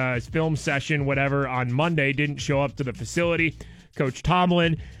missed his film session, whatever, on Monday, didn't show up to the facility. Coach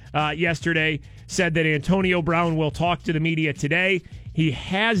Tomlin yesterday said that Antonio Brown will talk to the media today. He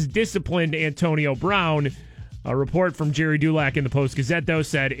has disciplined Antonio Brown. A report from Jerry Dulac in the Post-Gazette, though,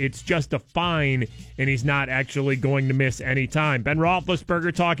 said it's just a fine and he's not actually going to miss any time. Ben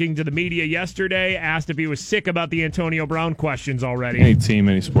Roethlisberger, talking to the media yesterday, asked if he was sick about the Antonio Brown questions already. Any team,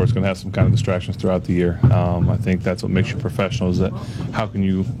 any sport's going to have some kind of distractions throughout the year. I think that's what makes you professional, is that how can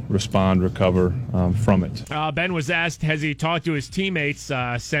you respond, recover from it. Ben was asked, has he talked to his teammates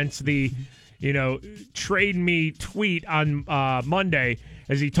since the trade me tweet on Monday?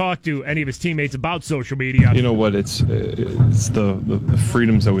 Has he talked to any of his teammates about social media? You know what? It's the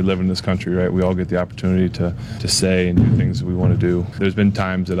freedoms that we live in this country, right? We all get the opportunity to say and do things that we want to do. There's been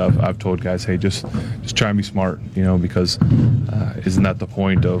times that I've told guys, hey, just try and be smart, because isn't that the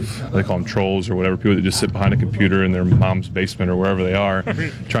point of, they call them trolls or whatever, people that just sit behind a computer in their mom's basement or wherever they are,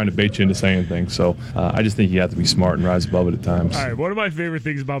 trying to bait you into saying things. So I just think you have to be smart and rise above it at times. All right, one of my favorite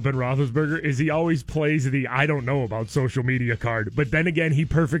things about Ben Roethlisberger is he always plays the I don't know about social media card, but then again, he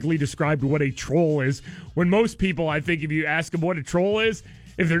perfectly described what a troll is, when most people, I think, if you ask them what a troll is,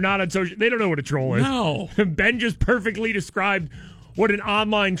 if they're not on social, they don't know what a troll is. No. Ben just perfectly described what an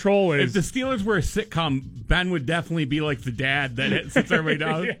online troll is. If the Steelers were a sitcom, Ben would definitely be like the dad that sits everybody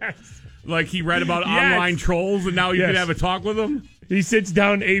down. Yes. Like he read about online trolls and now you can have a talk with him. He sits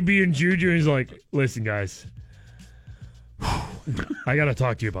down AB and Juju and he's like, listen, guys, I got to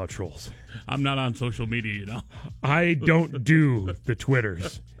talk to you about trolls. I'm not on social media, I don't do the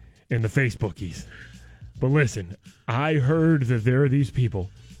Twitters and the Facebookies. But listen, I heard that there are these people.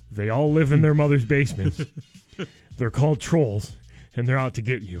 They all live in their mother's basements. They're called trolls, and they're out to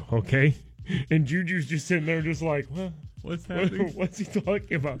get you, okay? And Juju's just sitting there just like, well, what's happening? What's he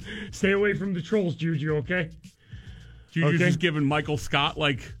talking about? Stay away from the trolls, Juju, okay? Juju's just giving Michael Scott,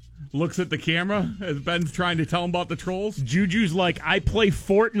 looks at the camera as Ben's trying to tell him about the trolls. Juju's like, I play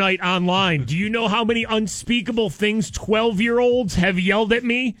Fortnite online. Do you know how many unspeakable things 12-year-olds have yelled at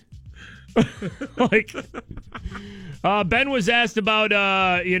me? Ben was asked about,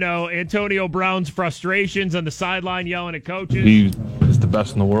 Antonio Brown's frustrations on the sideline yelling at coaches. He is the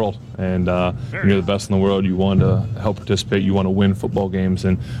best in the world. And when you're the best in the world, you want to help participate. You want to win football games.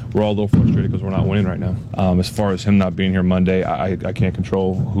 And we're all a little frustrated because we're not winning right now. As far as him not being here Monday, I can't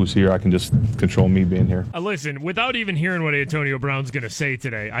control who's here. I can just control me being here. Listen, without even hearing what Antonio Brown's going to say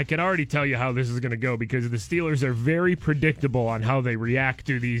today, I can already tell you how this is going to go because the Steelers are very predictable on how they react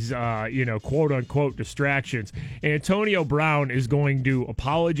to these, quote-unquote distractions. Antonio Brown is going to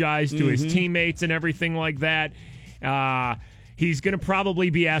apologize to his teammates and everything like that. He's going to probably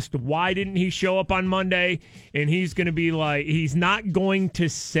be asked, why didn't he show up on Monday? And he's going to be like, he's not going to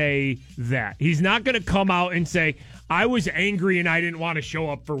say that. He's not going to come out and say, I was angry and I didn't want to show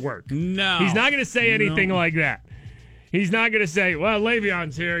up for work. No. He's not going to say anything like that. He's not going to say, well,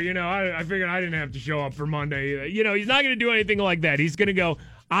 Le'Veon's here. I figured I didn't have to show up for Monday. He's not going to do anything like that. He's going to go,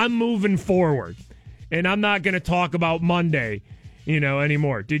 I'm moving forward. And I'm not going to talk about Monday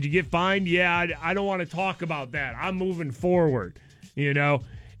anymore. Did you get fined? Yeah, I don't want to talk about that. I'm moving forward,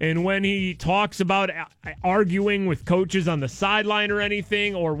 And when he talks about arguing with coaches on the sideline or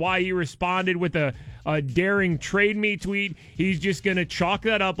anything, or why he responded with a daring trade me tweet, he's just going to chalk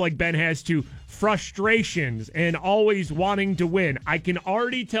that up like Ben has to frustrations and always wanting to win. I can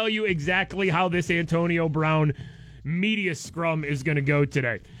already tell you exactly how this Antonio Brown media scrum is going to go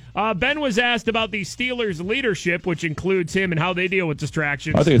today. Ben was asked about the Steelers' leadership, which includes him and how they deal with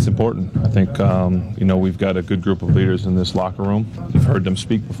distractions. I think it's important. I think, we've got a good group of leaders in this locker room. You've heard them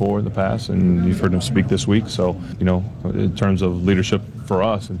speak before in the past, and you've heard them speak this week. So, in terms of leadership for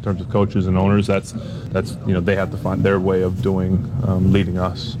us, in terms of coaches and owners, that's they have to find their way of doing leading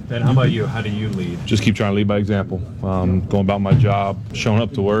us. Ben, how about you? How do you lead? Just keep trying to lead by example. Going about my job, showing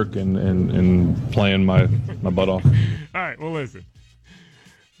up to work, and playing my butt off. All right, well, listen.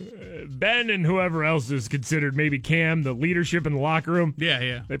 Ben and whoever else is considered, maybe Cam, the leadership in the locker room.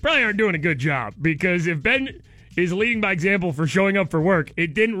 Yeah. They probably aren't doing a good job because if Ben is leading by example for showing up for work,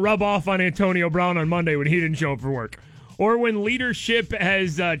 it didn't rub off on Antonio Brown on Monday when he didn't show up for work. Or when leadership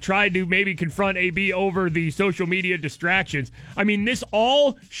has tried to maybe confront AB over the social media distractions. I mean, this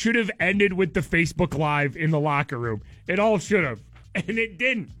all should have ended with the Facebook Live in the locker room. It all should have. And it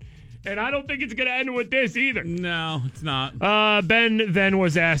didn't. And I don't think it's going to end with this either. No, it's not. Ben then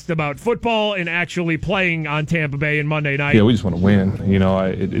was asked about football and actually playing on Tampa Bay on Monday night. Yeah, we just want to win.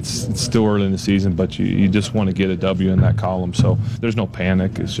 It's still early in the season, but you just want to get a W in that column. So there's no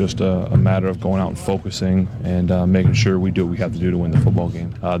panic. It's just a matter of going out and focusing and making sure we do what we have to do to win the football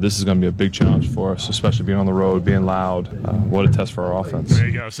game. This is going to be a big challenge for us, especially being on the road, being loud. What a test for our offense. There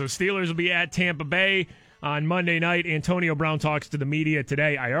you go. So Steelers will be at Tampa Bay on Monday night. Antonio Brown talks to the media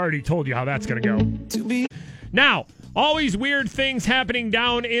today. I already told you how that's going to go. Now, always weird things happening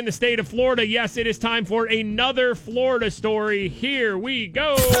down in the state of Florida. Yes, it is time for another Florida story. Here we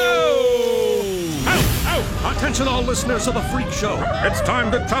go. Attention all listeners of the Freak Show. It's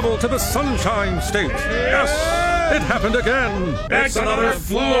time to travel to the Sunshine State. Yes, it happened again. It's another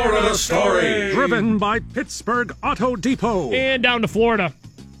Florida story. Driven by Pittsburgh Auto Depot. And down to Florida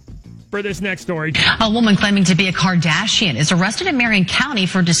for this next story. A woman claiming to be a Kardashian is arrested in Marion County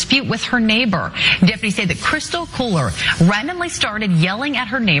for a dispute with her neighbor. Deputies say that Crystal Kohler randomly started yelling at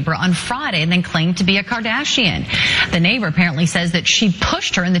her neighbor on Friday and then claimed to be a Kardashian. The neighbor apparently says that she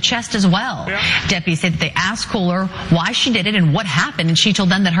pushed her in the chest as well. Yeah. Deputies say that they asked Kohler why she did it and what happened, and she told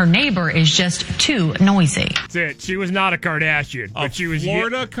them that her neighbor is just too noisy. That's it. She was not a Kardashian. But she was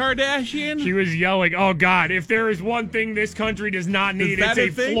Florida Kardashian? She was yelling, oh, God, if there is one thing this country does not need, it's a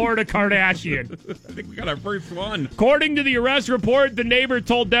Florida Kardashian. I think we got our first one. According to the arrest report, the neighbor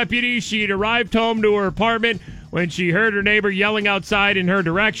told deputies she'd arrived home to her apartment when she heard her neighbor yelling outside in her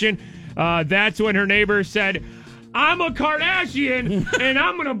direction. That's when her neighbor said, I'm a Kardashian, and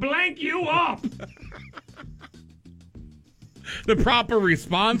I'm going to blank you up. The proper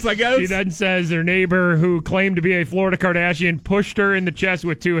response, I guess. She then says her neighbor, who claimed to be a Florida Kardashian, pushed her in the chest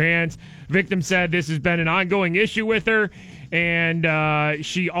with two hands. Victim said this has been an ongoing issue with her, and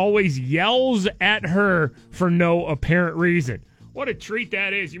she always yells at her for no apparent reason. What a treat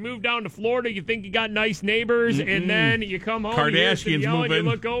that is. You move down to Florida, you think you got nice neighbors, and then you come home, Kardashians yell, moving. and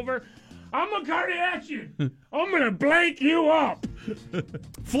you look over, I'm a Kardashian. I'm going to blank you up.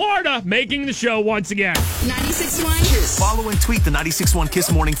 Florida making the show once again. 96.1 Kiss. Follow and tweet the 96.1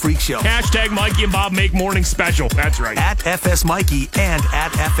 Kiss Morning Freak Show. Hashtag Mikey and Bob make morning special. That's right. At FS Mikey and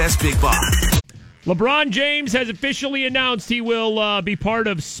at FS Big Bob. LeBron James has officially announced he will be part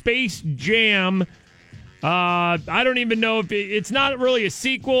of Space Jam. I don't even know if it's not really a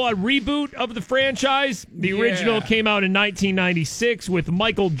sequel, a reboot of the franchise. The original came out in 1996 with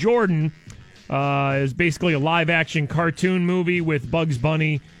Michael Jordan. It was basically a live-action cartoon movie with Bugs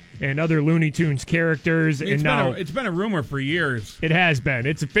Bunny and other Looney Tunes characters. It's been a rumor for years. It has been.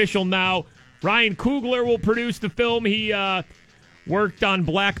 It's official now. Ryan Coogler will produce the film. He worked on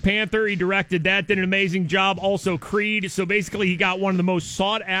Black Panther. He directed that, did an amazing job. Also Creed. So basically he got one of the most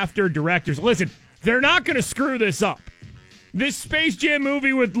sought-after directors. Listen, they're not going to screw this up. This Space Jam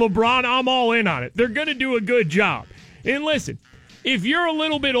movie with LeBron, I'm all in on it. They're going to do a good job. And listen, if you're a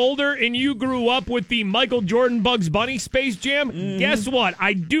little bit older and you grew up with the Michael Jordan Bugs Bunny Space Jam, guess what?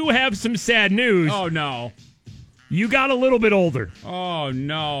 I do have some sad news. Oh, no. You got a little bit older. Oh,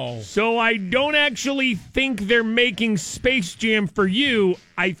 no. So I don't actually think they're making Space Jam for you.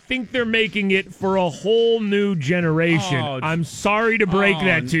 I think they're making it for a whole new generation. I'm sorry to break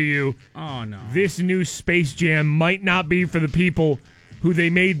that to you. Oh, no. This new Space Jam might not be for the people who they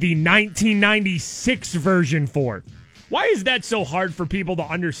made the 1996 version for. Why is that so hard for people to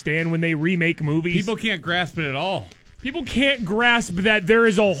understand when they remake movies? People can't grasp it at all. People can't grasp that there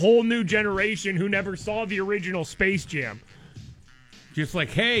is a whole new generation who never saw the original Space Jam. Just like,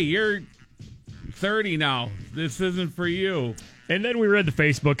 hey, you're 30 now. This isn't for you. And then we read the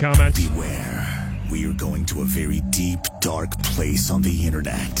Facebook comments. Beware. We are going to a very deep, dark place on the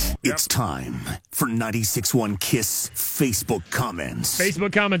internet. It's time for 96.1 KISS Facebook comments.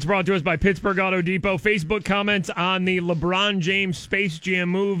 Facebook comments brought to us by Pittsburgh Auto Depot. Facebook comments on the LeBron James Space Jam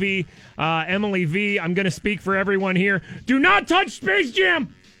movie. Emily V., I'm going to speak for everyone here. Do not touch Space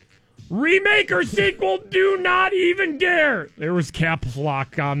Jam! Remake or sequel, do not even dare! There was caps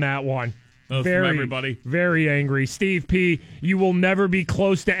lock on that one. From everybody. Very angry. Steve P., you will never be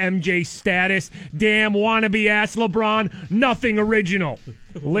close to MJ status. Damn wannabe ass LeBron. Nothing original.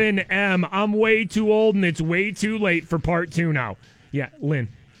 Lynn M., I'm way too old and it's way too late for part 2 now. Yeah, Lynn,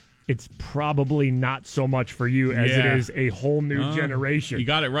 it's probably not so much for you as it is a whole new generation. You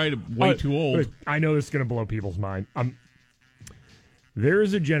got it right. Way too old. I know this is going to blow people's mind. There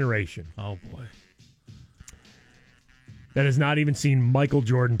is a generation. Oh, boy. That has not even seen Michael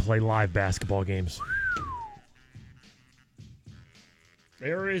Jordan play live basketball games.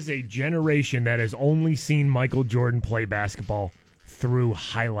 There is a generation that has only seen Michael Jordan play basketball through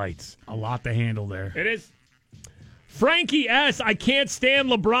highlights. A lot to handle there. It is. Frankie S., I can't stand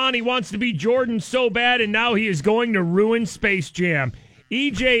LeBron. He wants to be Jordan so bad, and now he is going to ruin Space Jam.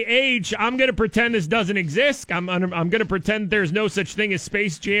 EJH, I'm going to pretend this doesn't exist. I'm going to pretend there's no such thing as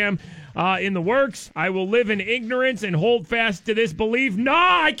Space Jam in the works. I will live in ignorance and hold fast to this belief.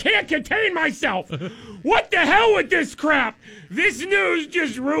 Nah, I can't contain myself. What the hell with this crap? This news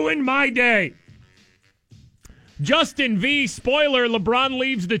just ruined my day. Justin V., spoiler, LeBron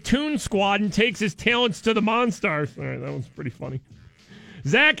leaves the Toon Squad and takes his talents to the Monstars. All right, that one's pretty funny.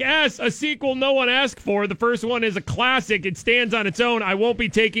 Zach S., a sequel no one asked for. The first one is a classic. It stands on its own. I won't be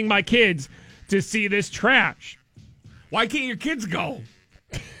taking my kids to see this trash. Why can't your kids go?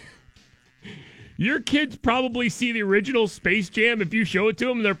 Your kids probably see the original Space Jam. If you show it to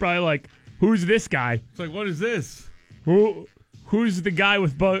them, they're probably like, who's this guy? It's like, what is this? Who's the guy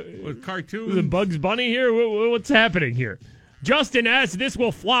with cartoons? The Bugs Bunny here? What's happening here? Justin S., this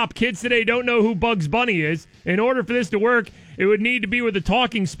will flop. Kids today don't know who Bugs Bunny is. In order for this to work, it would need to be with a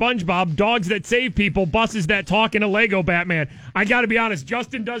talking SpongeBob, dogs that save people, buses that talk, and a Lego Batman. I got to be honest,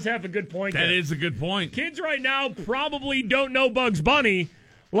 Justin does have a good point there. That is a good point. Kids right now probably don't know Bugs Bunny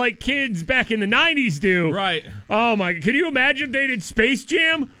like kids back in the 90s do. Right. Oh, my. Can you imagine if they did Space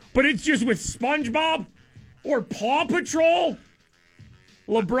Jam, but it's just with SpongeBob or Paw Patrol?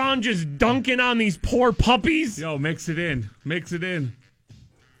 LeBron just dunking on these poor puppies. Yo, mix it in. Mix it in.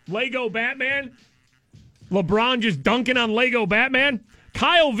 Lego Batman. LeBron just dunking on Lego Batman.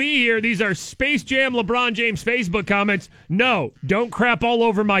 Kyle V here. These are Space Jam LeBron James Facebook comments. No, don't crap all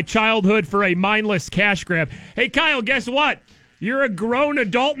over my childhood for a mindless cash grab. Hey, Kyle, guess what? You're a grown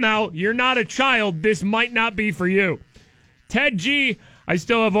adult now. You're not a child. This might not be for you. Ted G, I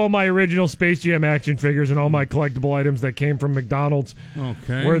still have all my original Space Jam action figures and all my collectible items that came from McDonald's.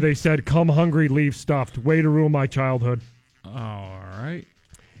 Okay. Where they said, come hungry, leave stuffed. Way to ruin my childhood. All right.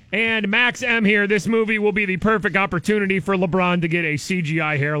 And Max M here. This movie will be the perfect opportunity for LeBron to get a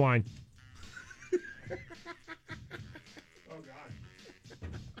CGI hairline. Oh, God.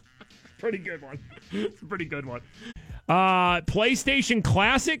 Pretty good one. It's a pretty good one. PlayStation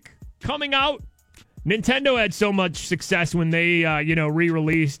Classic coming out. Nintendo had so much success when they,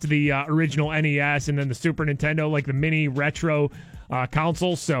 re-released the original NES and then the Super Nintendo, like the mini retro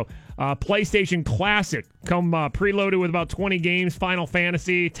consoles. So, PlayStation Classic come preloaded with about 20 games: Final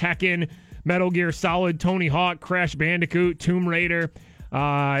Fantasy, Tekken, Metal Gear Solid, Tony Hawk, Crash Bandicoot, Tomb Raider.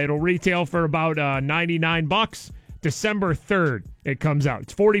 It'll retail for about $99. December 3rd, it comes out.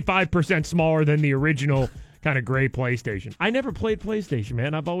 It's 45% smaller than the original kind of gray PlayStation. I never played PlayStation,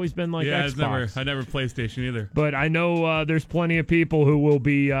 man. I've always been like Xbox. I never PlayStation either. But I know there's plenty of people who will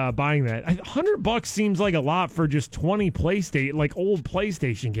be buying that. $100 seems like a lot for just 20 PlayStation, like old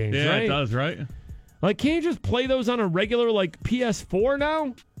PlayStation games, yeah, right? It does, right? Like, can't you just play those on a regular, like, PS4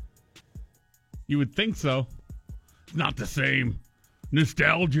 now? You would think so. It's not the same.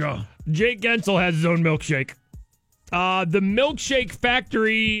 Nostalgia. Jake Gensel has his own milkshake. The Milkshake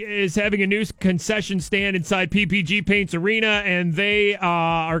Factory is having a new concession stand inside PPG Paints Arena, and they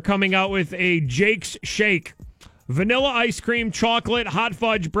are coming out with a Jake's Shake. Vanilla ice cream, chocolate, hot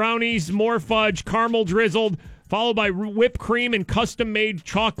fudge, brownies, more fudge, caramel drizzled, followed by whipped cream and custom-made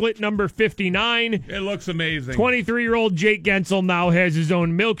chocolate number 59. It looks amazing. 23-year-old Jake Gensel now has his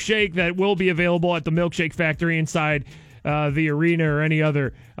own milkshake that will be available at the Milkshake Factory inside the arena or any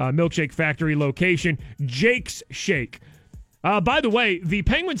other Milkshake Factory location. Jake's Shake. By the way, the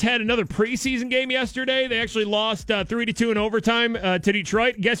Penguins had another preseason game yesterday. They actually lost 3-2 in overtime to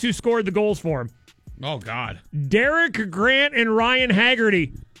Detroit. Guess who scored the goals for them? Oh, God. Derek Grant and Ryan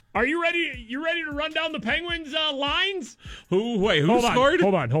Haggerty. Are you ready? You ready to run down the Penguins' lines? Who scored?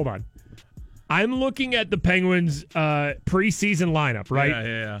 Hold on. I'm looking at the Penguins' preseason lineup, right?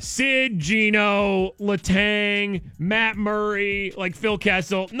 Yeah. Sid, Gino, Letang, Matt Murray, like Phil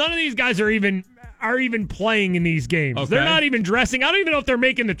Kessel. None of these guys are even playing in these games. Okay. They're not even dressing. I don't even know if they're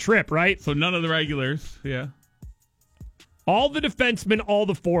making the trip, right? So none of the regulars, yeah. All the defensemen, all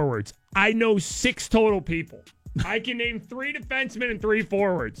the forwards. I know 6 total people. I can name 3 defensemen and 3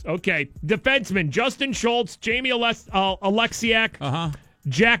 forwards. Okay, defensemen, Justin Schultz, Jamie Alexiak,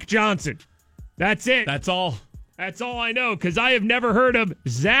 Jack Johnson. That's it. That's all. That's all I know, because I have never heard of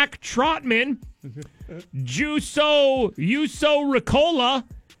Zach Trotman, Yuso Ricola,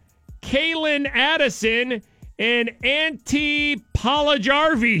 Kalen Addison, and Antti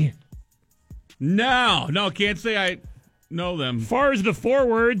Palajarvi. No, can't say I know them. As far as the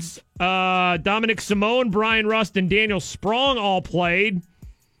forwards, Dominic Simone, Brian Rust, and Daniel Sprong all played.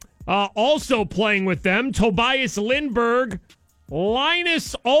 Also playing with them, Tobias Lindberg,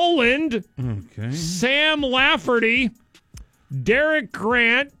 Linus Oland, Sam Lafferty, Derek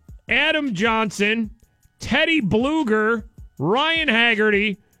Grant, Adam Johnson, Teddy Bluger, Ryan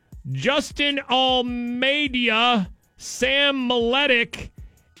Haggerty, Justin Almeida, Sam Miletic,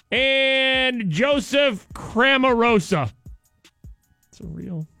 and Joseph Cramarosa. It's a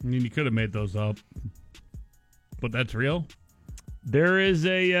real. I mean, you could have made those up, but that's real. There was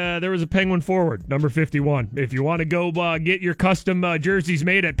a Penguin forward, number 51. If you want to go get your custom jerseys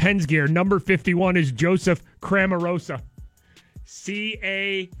made at Penn's Gear, number 51 is Joseph Cramarosa.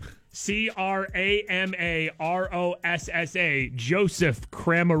 Cramarossa. Joseph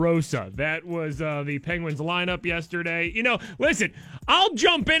Cramarosa. That was the Penguins lineup yesterday. You know, listen, I'll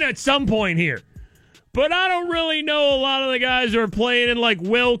jump in at some point here. But I don't really know a lot of the guys who are playing in like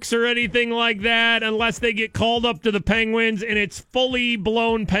Wilkes or anything like that unless they get called up to the Penguins and it's fully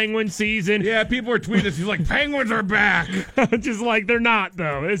blown Penguin season. Yeah, people are tweeting this. He's like, Penguins are back. Just like they're not,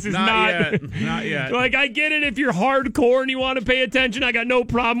 though. This is not. Not yet. Like, I get it if you're hardcore and you want to pay attention. I got no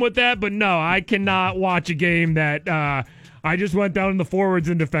problem with that. But no, I cannot watch a game that I just went down in the forwards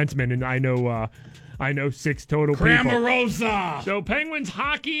and defensemen, and I know 6 total people. Cramarosa. So Penguins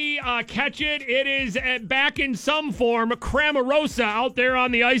hockey, catch it. It is back in some form. Cramarosa out there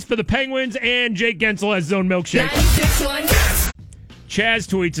on the ice for the Penguins, and Jake Gensel has his own milkshake. 96.1. Chaz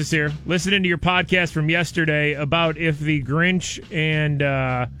tweets us here, listening to your podcast from yesterday about if the Grinch and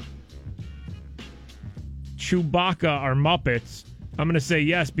Chewbacca are Muppets. I'm going to say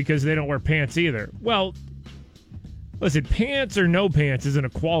yes because they don't wear pants either. Well, listen, pants or no pants isn't a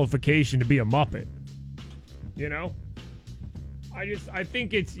qualification to be a Muppet. You know, I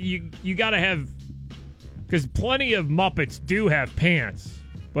think it's you got to have, because plenty of Muppets do have pants,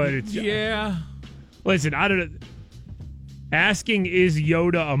 but it's listen, I don't know. Asking is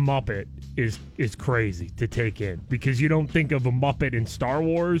Yoda a Muppet is crazy to take in because you don't think of a Muppet in Star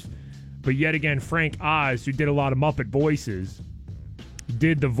Wars, but yet again Frank Oz, who did a lot of Muppet voices,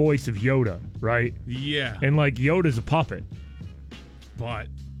 did the voice of Yoda, right? Yeah, and like Yoda's a puppet, but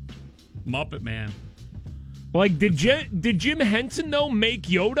Muppet Man. Like, did Jim Henson, though, make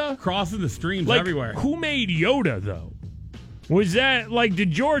Yoda? Crossing the streams like, everywhere. Who made Yoda, though? Was that, like,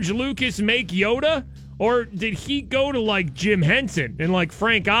 did George Lucas make Yoda? Or did he go to, like, Jim Henson and, like,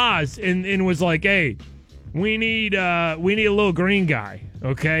 Frank Oz and was like, hey, we need a little green guy,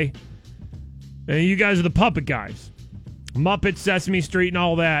 okay? And you guys are the puppet guys. Muppet, Sesame Street, and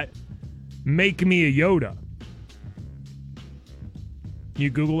all that. Make me a Yoda. You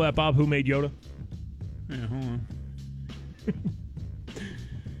Google that, Bob? Who made Yoda? Yeah, hold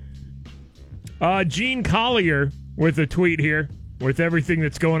Gene Collier with a tweet here with everything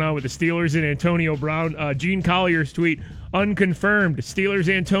that's going on with the Steelers and Antonio Brown. Gene Collier's tweet, unconfirmed. Steelers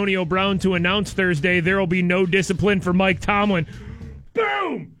Antonio Brown to announce Thursday there will be no discipline for Mike Tomlin.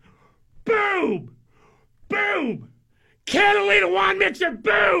 Boom! Boom! Boom! Catalina wine mixer,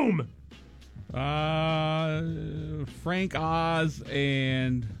 boom! Frank Oz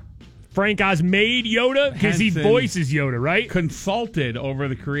made Yoda because he voices Yoda, right? Consulted over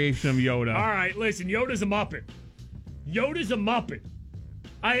the creation of Yoda. All right, listen, Yoda's a Muppet. Yoda's a Muppet.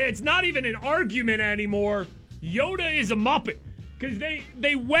 It's not even an argument anymore. Yoda is a Muppet. Because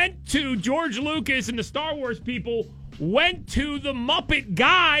they went to George Lucas and the Star Wars people went to the Muppet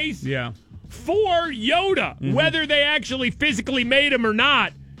guys for Yoda. Mm-hmm. Whether they actually physically made him or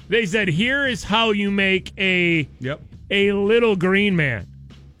not, they said, here is how you make a little green man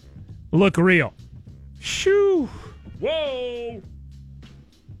look real. Shoo. Whoa.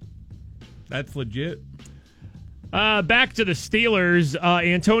 That's legit. Back to the Steelers.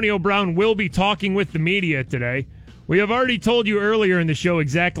 Antonio Brown will be talking with the media today. We have already told you earlier in the show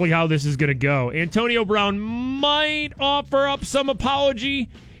exactly how this is going to go. Antonio Brown might offer up some apology.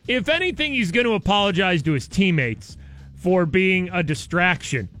 If anything, he's going to apologize to his teammates for being a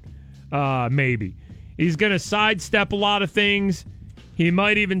distraction, maybe. He's going to sidestep a lot of things. He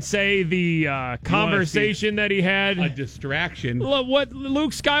might even say the conversation that he had. A distraction. What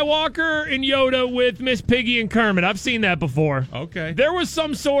Luke Skywalker and Yoda with Miss Piggy and Kermit. I've seen that before. Okay. There was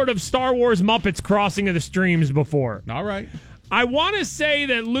some sort of Star Wars Muppets crossing of the streams before. All right. I want to say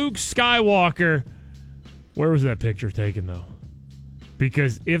that Luke Skywalker... Where was that picture taken, though?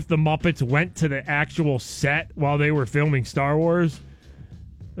 Because if the Muppets went to the actual set while they were filming Star Wars...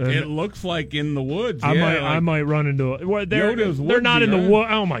 it looks like in the woods. I might run into it. Well, they're not in the woods.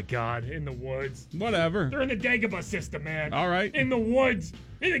 Oh, my God. In the woods. Whatever. They're in the Dagobah system, man. All right. In the woods.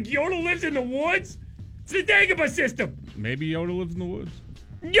 You think Yoda lives in the woods? It's the Dagobah system. Maybe Yoda lives in the woods.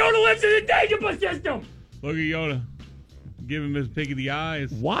 Yoda lives in the Dagobah system. Look at Yoda. Giving Miss Piggy the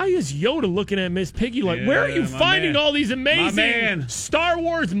eyes. Why is Yoda looking at Miss Piggy like, where are you finding all these amazing Star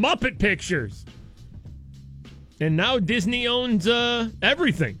Wars Muppet pictures? And now Disney owns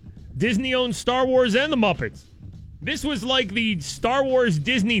everything. Disney owns Star Wars and the Muppets. This was like the Star Wars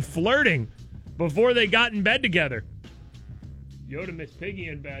Disney flirting before they got in bed together. Yoda, Miss Piggy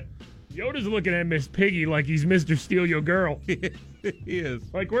in bed. Yoda's looking at Miss Piggy like he's Mr. Steal Your Girl. He is.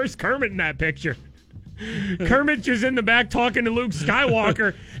 Like, where's Kermit in that picture? Kermit's just in the back talking to Luke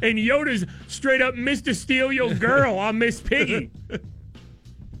Skywalker, and Yoda's straight up Mr. Steal Your Girl on Miss Piggy.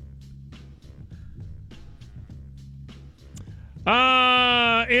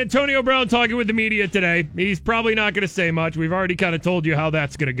 Antonio Brown talking with the media today. He's probably not going to say much. We've already kind of told you how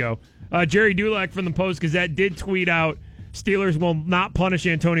that's going to go. Jerry Dulac from the Post-Gazette did tweet out, Steelers will not punish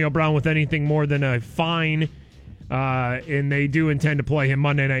Antonio Brown with anything more than a fine, and they do intend to play him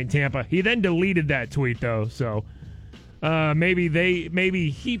Monday night in Tampa. He then deleted that tweet, though, so maybe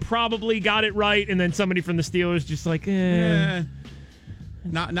he probably got it right, and then somebody from the Steelers just like,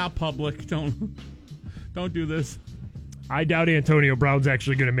 not public. Don't do this. I doubt Antonio Brown's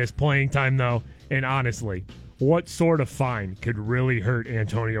actually going to miss playing time, though. And honestly, what sort of fine could really hurt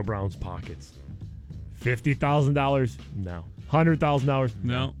Antonio Brown's pockets? $50,000? No. $100,000?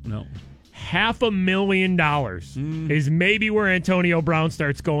 No. $500,000 is maybe where Antonio Brown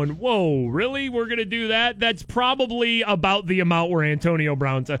starts going, whoa, really? We're going to do that? That's probably about the amount where Antonio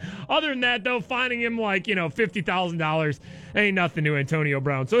Brown's. Other than that, though, finding him like, $50,000 ain't nothing to Antonio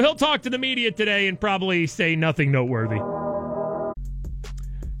Brown. So he'll talk to the media today and probably say nothing noteworthy.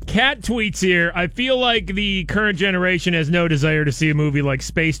 Cat tweets here, I feel like the current generation has no desire to see a movie like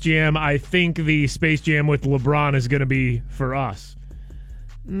Space Jam. I think the Space Jam with LeBron is going to be for us.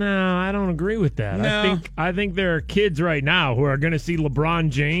 No, I don't agree with that. No. I think there are kids right now who are going to see LeBron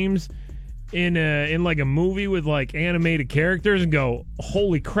James in like a movie with like animated characters and go,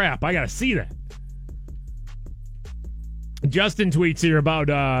 holy crap, I got to see that. Justin tweets here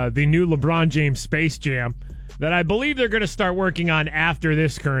about the new LeBron James Space Jam that I believe they're going to start working on after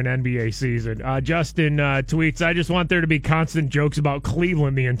this current NBA season. Justin tweets, I just want there to be constant jokes about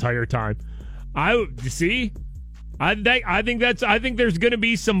Cleveland the entire time. I think there's going to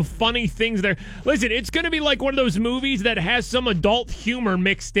be some funny things there. Listen, it's going to be like one of those movies that has some adult humor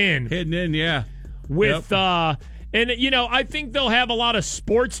mixed in. Hidden in, yeah. With I think they'll have a lot of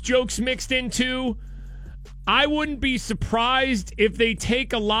sports jokes mixed in too. I wouldn't be surprised if they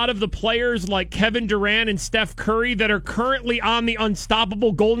take a lot of the players like Kevin Durant and Steph Curry that are currently on the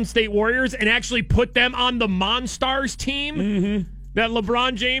unstoppable Golden State Warriors and actually put them on the Monstars team that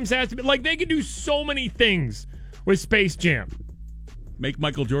LeBron James has to be. Like, they can do so many things with Space Jam. Make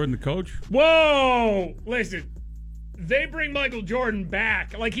Michael Jordan the coach? Whoa! Listen, they bring Michael Jordan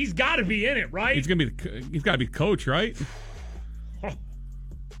back. Like, he's got to be in it, right? He's got to be the coach, right?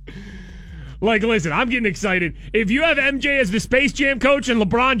 Like, listen, I'm getting excited. If you have MJ as the Space Jam coach and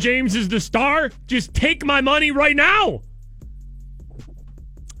LeBron James is the star, just take my money right now.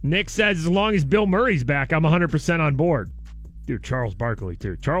 Nick says, as long as Bill Murray's back, I'm 100% on board. Dude, Charles Barkley,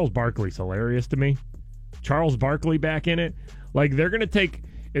 too. Charles Barkley's hilarious to me. Charles Barkley back in it. Like, they're going to take,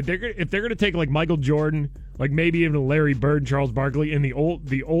 if they're going to take, like, Michael Jordan, like, maybe even Larry Bird and Charles Barkley, and the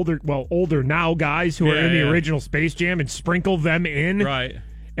older now guys who are in the original Space Jam and sprinkle them in. Right.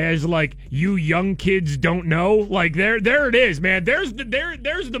 As like you young kids don't know, like there it is, man. There's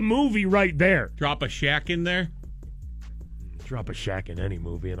the movie right there. Drop a Shaq in there. Drop a Shaq in any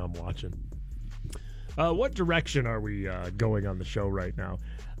movie, and I'm watching. What direction are we going on the show right now?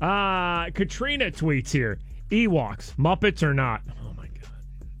 Katrina tweets here: Ewoks, Muppets or not? Oh my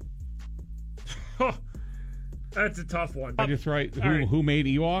god. That's a tough one. I just write who made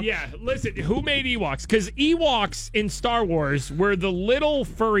Ewoks? Yeah, listen, who made Ewoks? Because Ewoks in Star Wars were the little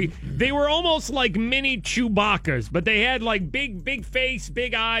furry. They were almost like mini Chewbacca's, but they had like big face,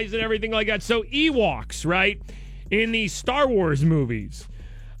 big eyes, and everything like that. So Ewoks, right, in the Star Wars movies,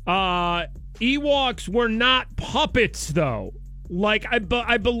 Ewoks were not puppets, though. Like,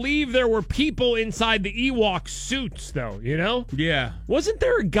 I believe there were people inside the Ewok suits, though, you know? Yeah. Wasn't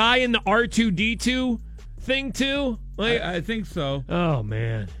there a guy in the R2-D2 thing too? Like, I think so. Oh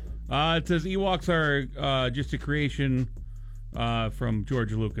man. It says Ewoks are just a creation from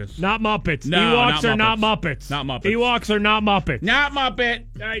George Lucas. Not Muppets. No, Ewoks are not Muppets. Muppets. Not Muppets. Ewoks are not Muppets. Not Muppet.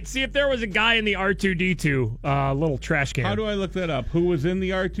 All right, see if there was a guy in the R2-D2 little trash can. How do I look that up? Who was in the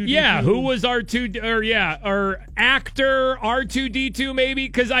R2-D2? Yeah, who was R2 or actor R2-D2 maybe?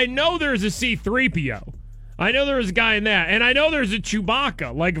 Because I know there's a C-3PO. I know there was a guy in that. And I know there's a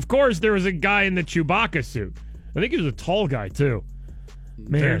Chewbacca. Like, of course, there was a guy in the Chewbacca suit. I think he was a tall guy, too.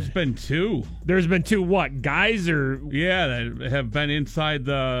 Man. There's been two. There's been two what? Guys or... Yeah, that have been inside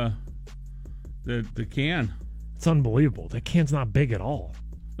the can. It's unbelievable. That can's not big at all.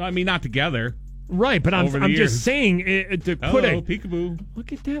 No, I mean, not together. Right, but I'm just saying to put a... peekaboo.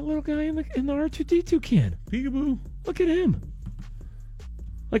 Look at that little guy in the R2-D2 can. Peekaboo. Look at him.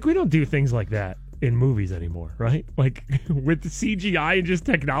 Like, we don't do things like that in movies anymore, right? Like, with the CGI and just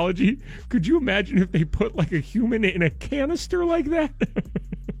technology, could you imagine if they put, like, a human in a canister like that?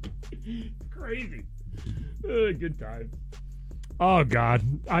 Crazy. Good time. Oh, God.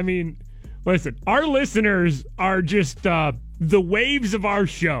 I mean, listen, our listeners are just the waves of our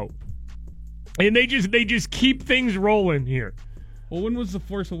show. And they just keep things rolling here. Well, when was The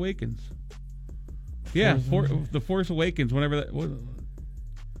Force Awakens? Yeah, The Force Awakens, whenever that...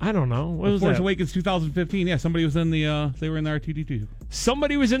 I don't know. What The was Force that? Awakens 2015. Yeah, somebody was in the. They were in the R2-D2.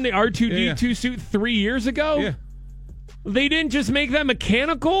 Somebody was in the R2-D2 suit 3 years ago. Yeah. They didn't just make that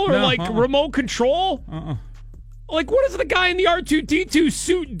mechanical or remote control. Like, what does the guy in the R2-D2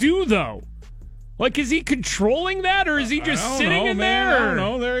 suit do though? Like, is he controlling that or is he just sitting in there? I don't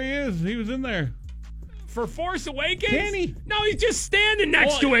know. There he is. He was in there. For Force Awakens? Can he? No, he's just standing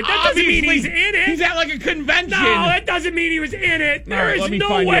next to it. That doesn't mean he's in it. He's at like a convention. No, that doesn't mean he was in it. There is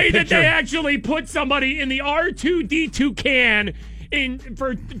no way that they actually put somebody in the R2-D2 can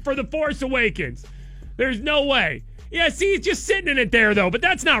for the Force Awakens. There's no way. Yeah, see, he's just sitting in it there, though. But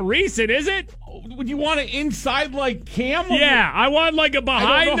that's not recent, is it? Would you want an inside like cam? Yeah, I want like a behind.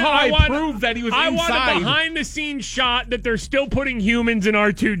 I don't know how I prove that he was inside. I want a behind the scenes shot that they're still putting humans in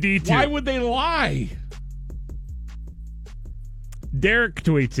R2-D2. Why would they lie? Derek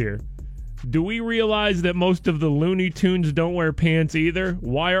tweets here. Do we realize that most of the Looney Tunes don't wear pants either?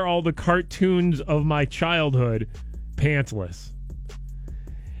 Why are all the cartoons of my childhood pantsless?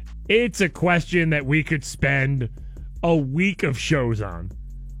 It's a question that we could spend a week of shows on.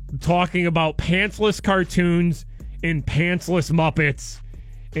 Talking about pantsless cartoons and pantsless Muppets.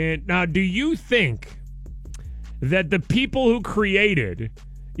 And now, do you think that the people who created,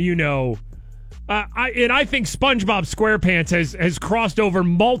 I think SpongeBob SquarePants has crossed over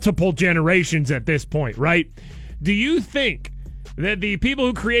multiple generations at this point, right? Do you think that the people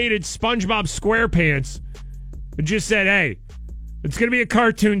who created SpongeBob SquarePants just said, hey, it's going to be a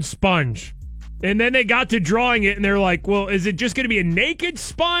cartoon sponge? And then they got to drawing it, and they're like, well, is it just going to be a naked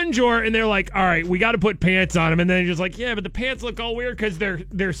sponge? And they're like, all right, we got to put pants on them. And then they're just like, yeah, but the pants look all weird because they're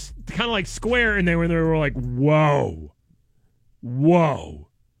kind of like square. And they were like, whoa.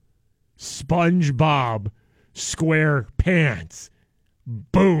 SpongeBob SquarePants.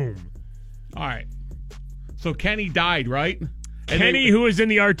 Boom. All right. So Kenny died, right? Kenny, who was in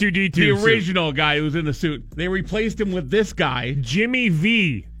the R2-D2 the suit. original guy who was in the suit. They replaced him with this guy, Jimmy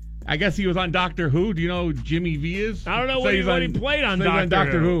V. I guess he was on Doctor Who. Do you know who Jimmy V is? I don't know what he played on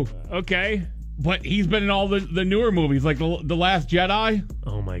Doctor Who. Okay. But he's been in all the newer movies, like The Last Jedi.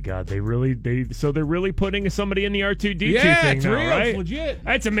 Oh my God, they're really putting somebody in the R2-D2 thing it's now, real. right? It's legit.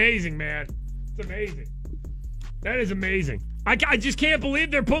 That's amazing, man. It's amazing. That is amazing. I just can't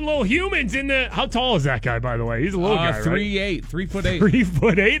believe they're putting little humans in the. How tall is that guy, by the way? He's a little guy, right? 3'8", 3'8".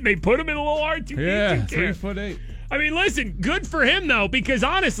 3'8". They put him in a little R2-D2 Yeah, can. 3'8". I mean, listen, good for him, though, because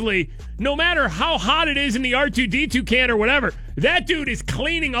honestly, no matter how hot it is in the R2-D2 can or whatever, that dude is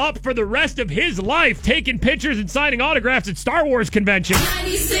cleaning up for the rest of his life, taking pictures and signing autographs at Star Wars convention.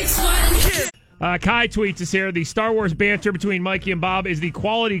 96.1 Kai tweets us here, the Star Wars banter between Mikey and Bob is the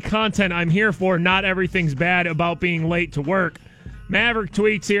quality content I'm here for. Not everything's bad about being late to work. Maverick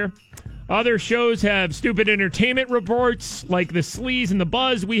tweets here, other shows have stupid entertainment reports like the Sleaze and the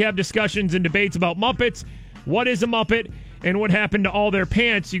Buzz. We have discussions and debates about Muppets. What is a Muppet and what happened to all their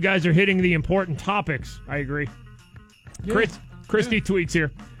pants? You guys are hitting the important topics. I agree. Yeah. Christy tweets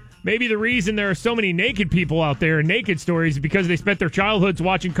here. Maybe the reason there are so many naked people out there in naked stories is because they spent their childhoods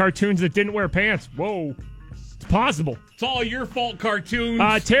watching cartoons that didn't wear pants. Whoa. It's possible. It's all your fault, cartoons.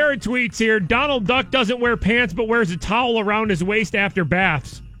 Tara tweets here. Donald Duck doesn't wear pants but wears a towel around his waist after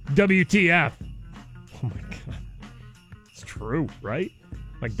baths. WTF. Oh, my God. It's true, right?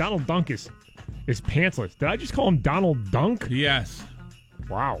 Like, Donald Duck is pantsless. Did I just call him Donald Dunk? Yes.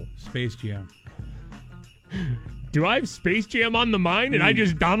 Wow. Space Jam. Do I have Space Jam on the mind and I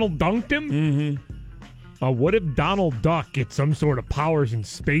just Donald Dunked him? Mm-hmm. What if Donald Duck gets some sort of powers in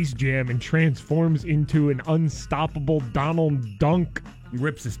Space Jam and transforms into an unstoppable Donald Dunk? He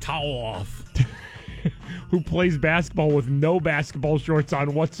rips his towel off. Who plays basketball with no basketball shorts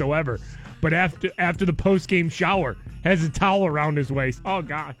on whatsoever, but after the post-game shower has a towel around his waist. Oh,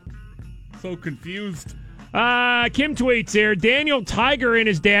 God. So confused. Kim tweets here, Daniel Tiger and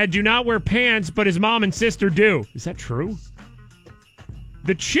his dad do not wear pants, but his mom and sister do. Is that true?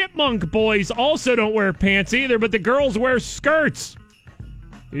 The Chipmunk boys also don't wear pants either, but the girls wear skirts.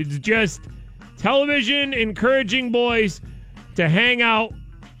 It's just television encouraging boys to hang out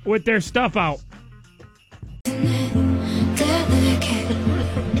with their stuff out.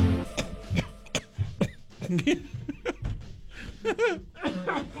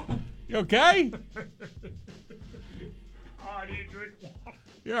 You okay? Oh, I need to drink water.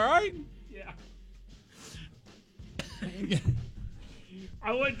 You all right? Yeah.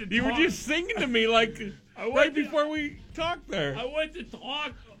 I went to You were just singing to me like right before we talked there. I went to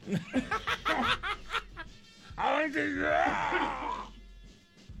talk. I went to. I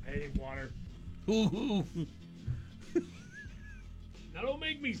need water. Now don't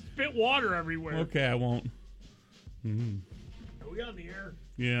make me spit water everywhere. Okay, I won't. Are we on the air?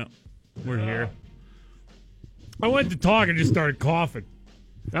 Yeah, we're here. I went to talk and just started coughing.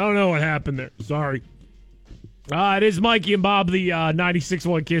 I don't know what happened there. Sorry. It is Mikey and Bob, the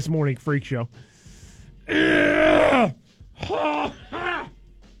 96.1 Kiss Morning Freak Show. I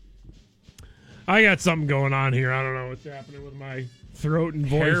got something going on here. I don't know what's happening with my throat and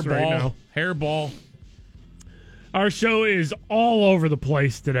voice right now. Hairball. Our show is all over the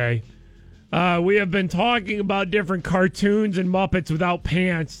place today. We have been talking about different cartoons and Muppets without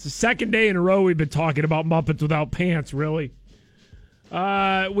pants. The second day in a row we've been talking about Muppets without pants, really.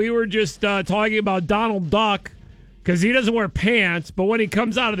 We were just talking about Donald Duck because he doesn't wear pants, but when he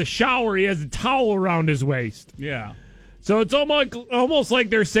comes out of the shower, he has a towel around his waist. Yeah. So it's almost like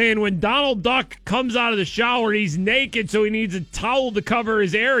they're saying when Donald Duck comes out of the shower, he's naked, so he needs a towel to cover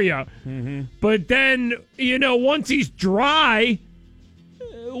his area. Mm-hmm. But then, once he's dry,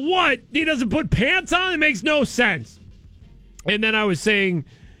 what? He doesn't put pants on? It makes no sense. And then I was saying,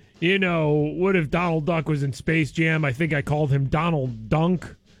 what if Donald Duck was in Space Jam? I think I called him Donald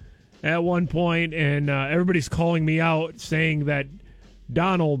Dunk at one point, and everybody's calling me out saying that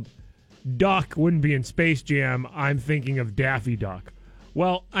Donald Duck wouldn't be in Space Jam. I'm thinking of Daffy Duck.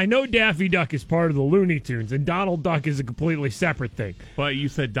 Well, I know Daffy Duck is part of the Looney Tunes, and Donald Duck is a completely separate thing. But you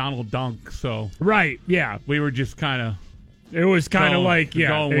said Donald Dunk, so... Right, yeah. We were just kind of... It was kind of like,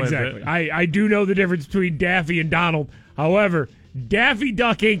 yeah, exactly. I do know the difference between Daffy and Donald. However, Daffy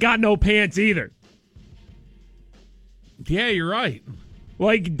Duck ain't got no pants either. Yeah, you're right.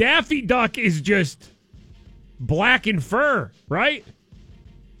 Like, Daffy Duck is just black and fur, right?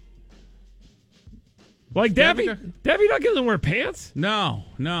 Like, Daffy Duck doesn't wear pants? No.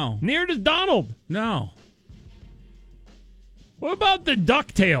 Neither does Donald. No. What about the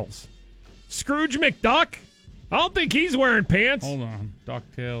DuckTales? Scrooge McDuck? I don't think he's wearing pants. Hold on.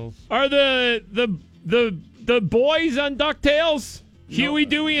 DuckTales. Are the the boys on DuckTales, Huey,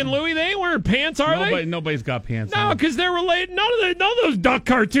 Dewey, and Louie, they ain't wearing pants, are they? Nobody's got pants No, on. because they're related. None of those duck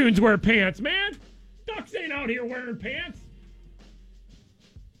cartoons wear pants, man. Ducks ain't out here wearing pants.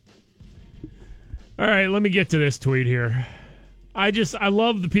 All right, let me get to this tweet here. I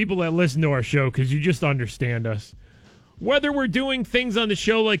love the people that listen to our show because you just understand us. Whether we're doing things on the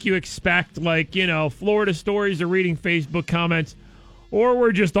show like you expect, like, Florida stories or reading Facebook comments, or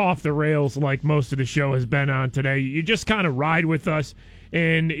we're just off the rails like most of the show has been on today, you just kind of ride with us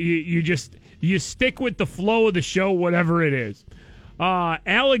and you stick with the flow of the show, whatever it is.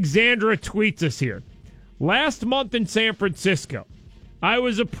 Alexandra tweets us here. Last month in San Francisco, I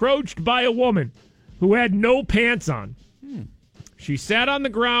was approached by a woman who had no pants on. She sat on the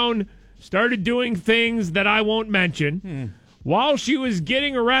ground, started doing things that I won't mention. While she was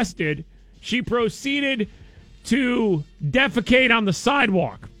getting arrested, she proceeded to defecate on the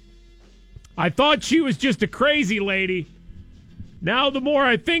sidewalk. I thought she was just a crazy lady. Now, the more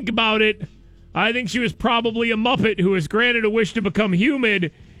I think about it, I think she was probably a Muppet who was granted a wish to become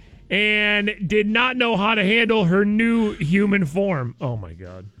human and did not know how to handle her new human form. Oh, my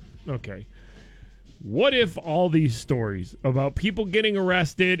God. Okay. What if all these stories about people getting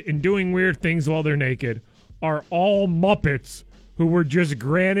arrested and doing weird things while they're naked are all Muppets who were just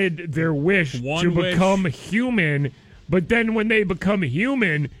granted their wish become human, but then when they become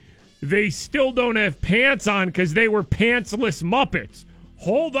human, they still don't have pants on because they were pantsless Muppets?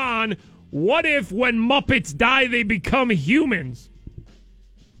 Hold on. What if when Muppets die, they become humans?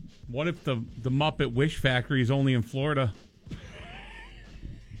 What if the Muppet Wish Factory is only in Florida?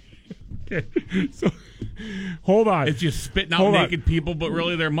 So, hold on. It's just spitting out naked people, but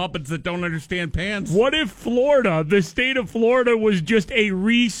really they're Muppets that don't understand pants. What if Florida, the state of Florida, was just a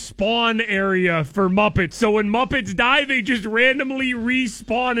respawn area for Muppets? So when Muppets die, they just randomly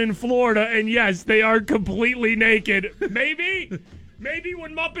respawn in Florida, and yes, they are completely naked. Maybe. Maybe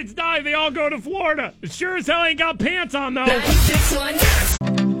when Muppets die, they all go to Florida. Sure as hell ain't got pants on, though.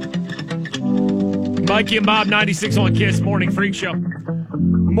 96.1 Mikey and Bob, 96.1 Kiss Morning Freak Show.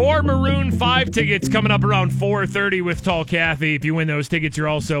 More Maroon 5 tickets coming up around 4:30 with Tall Kathy. If you win those tickets, you're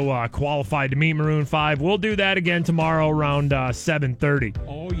also qualified to meet Maroon 5. We'll do that again tomorrow around 7:30.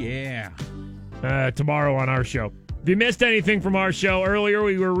 Oh, yeah. Tomorrow on our show. If you missed anything from our show, earlier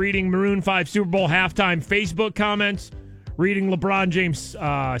we were reading Maroon 5 Super Bowl halftime Facebook comments, reading LeBron James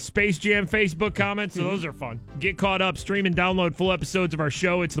Space Jam Facebook comments, so those are fun. Get caught up, stream and download full episodes of our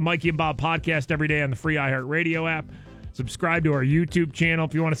show. It's the Mikey and Bob podcast every day on the free iHeartRadio app. Subscribe to our YouTube channel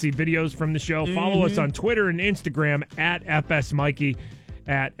if you want to see videos from the show. Follow us on Twitter and Instagram at FSMikey,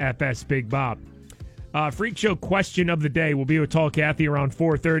 at FSBigBob. Freak Show question of the day will be with Tall Kathy around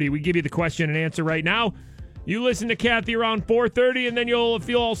 4:30. We give you the question and answer right now. You listen to Kathy around 4:30, and then you'll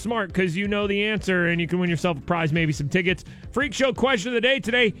feel all smart because you know the answer, and you can win yourself a prize, maybe some tickets. Freak Show question of the day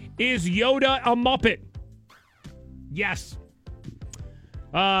today, is Yoda a Muppet? Yes.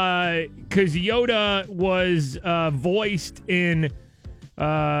 Because Yoda was voiced in,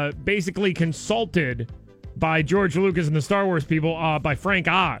 basically consulted by George Lucas and the Star Wars people by Frank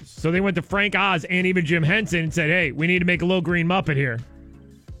Oz. So they went to Frank Oz and even Jim Henson and said, hey, we need to make a little green Muppet here.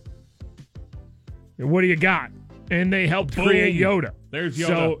 What do you got? And they helped create Yoda. There's Yoda.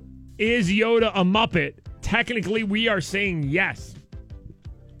 So is Yoda a Muppet? Technically, we are saying yes.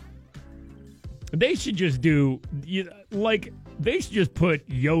 They should just do, they should just put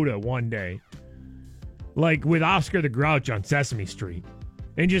Yoda one day, like with Oscar the Grouch on Sesame Street,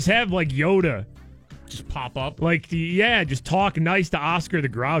 and just have Yoda just pop up, just talk nice to Oscar the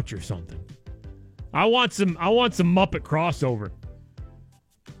Grouch or something. I want some Muppet crossover.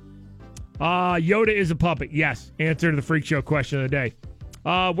 Yoda is a puppet. Yes. Answer to the Freak Show question of the day.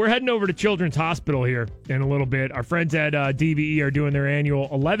 We're heading over to Children's Hospital here in a little bit. Our friends at DVE are doing their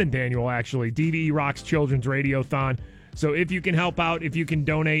 11th annual, actually. DVE Rocks Children's Radiothon. So if you can help out, if you can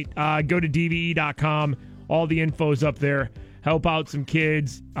donate, go to DVE.com. All the info's up there. Help out some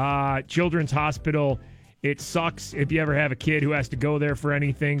kids. Children's Hospital, it sucks if you ever have a kid who has to go there for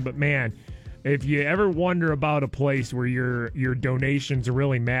anything. But, man, if you ever wonder about a place where your donations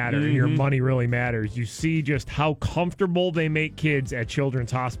really matter, and your money really matters, you see just how comfortable they make kids at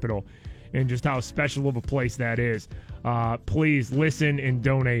Children's Hospital and just how special of a place that is. Please listen and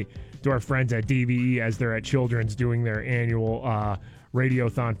donate to our friends at DVE as they're at Children's doing their annual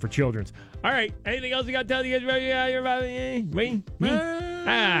radiothon for Children's. All right. Anything else you got to tell you guys about me? Me? No.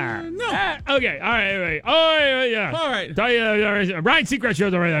 Okay. All right. Oh, yeah. All right. Ryan Seacrest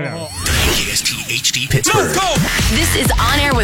shows right now. KST HD Pittsburgh. This is On Air with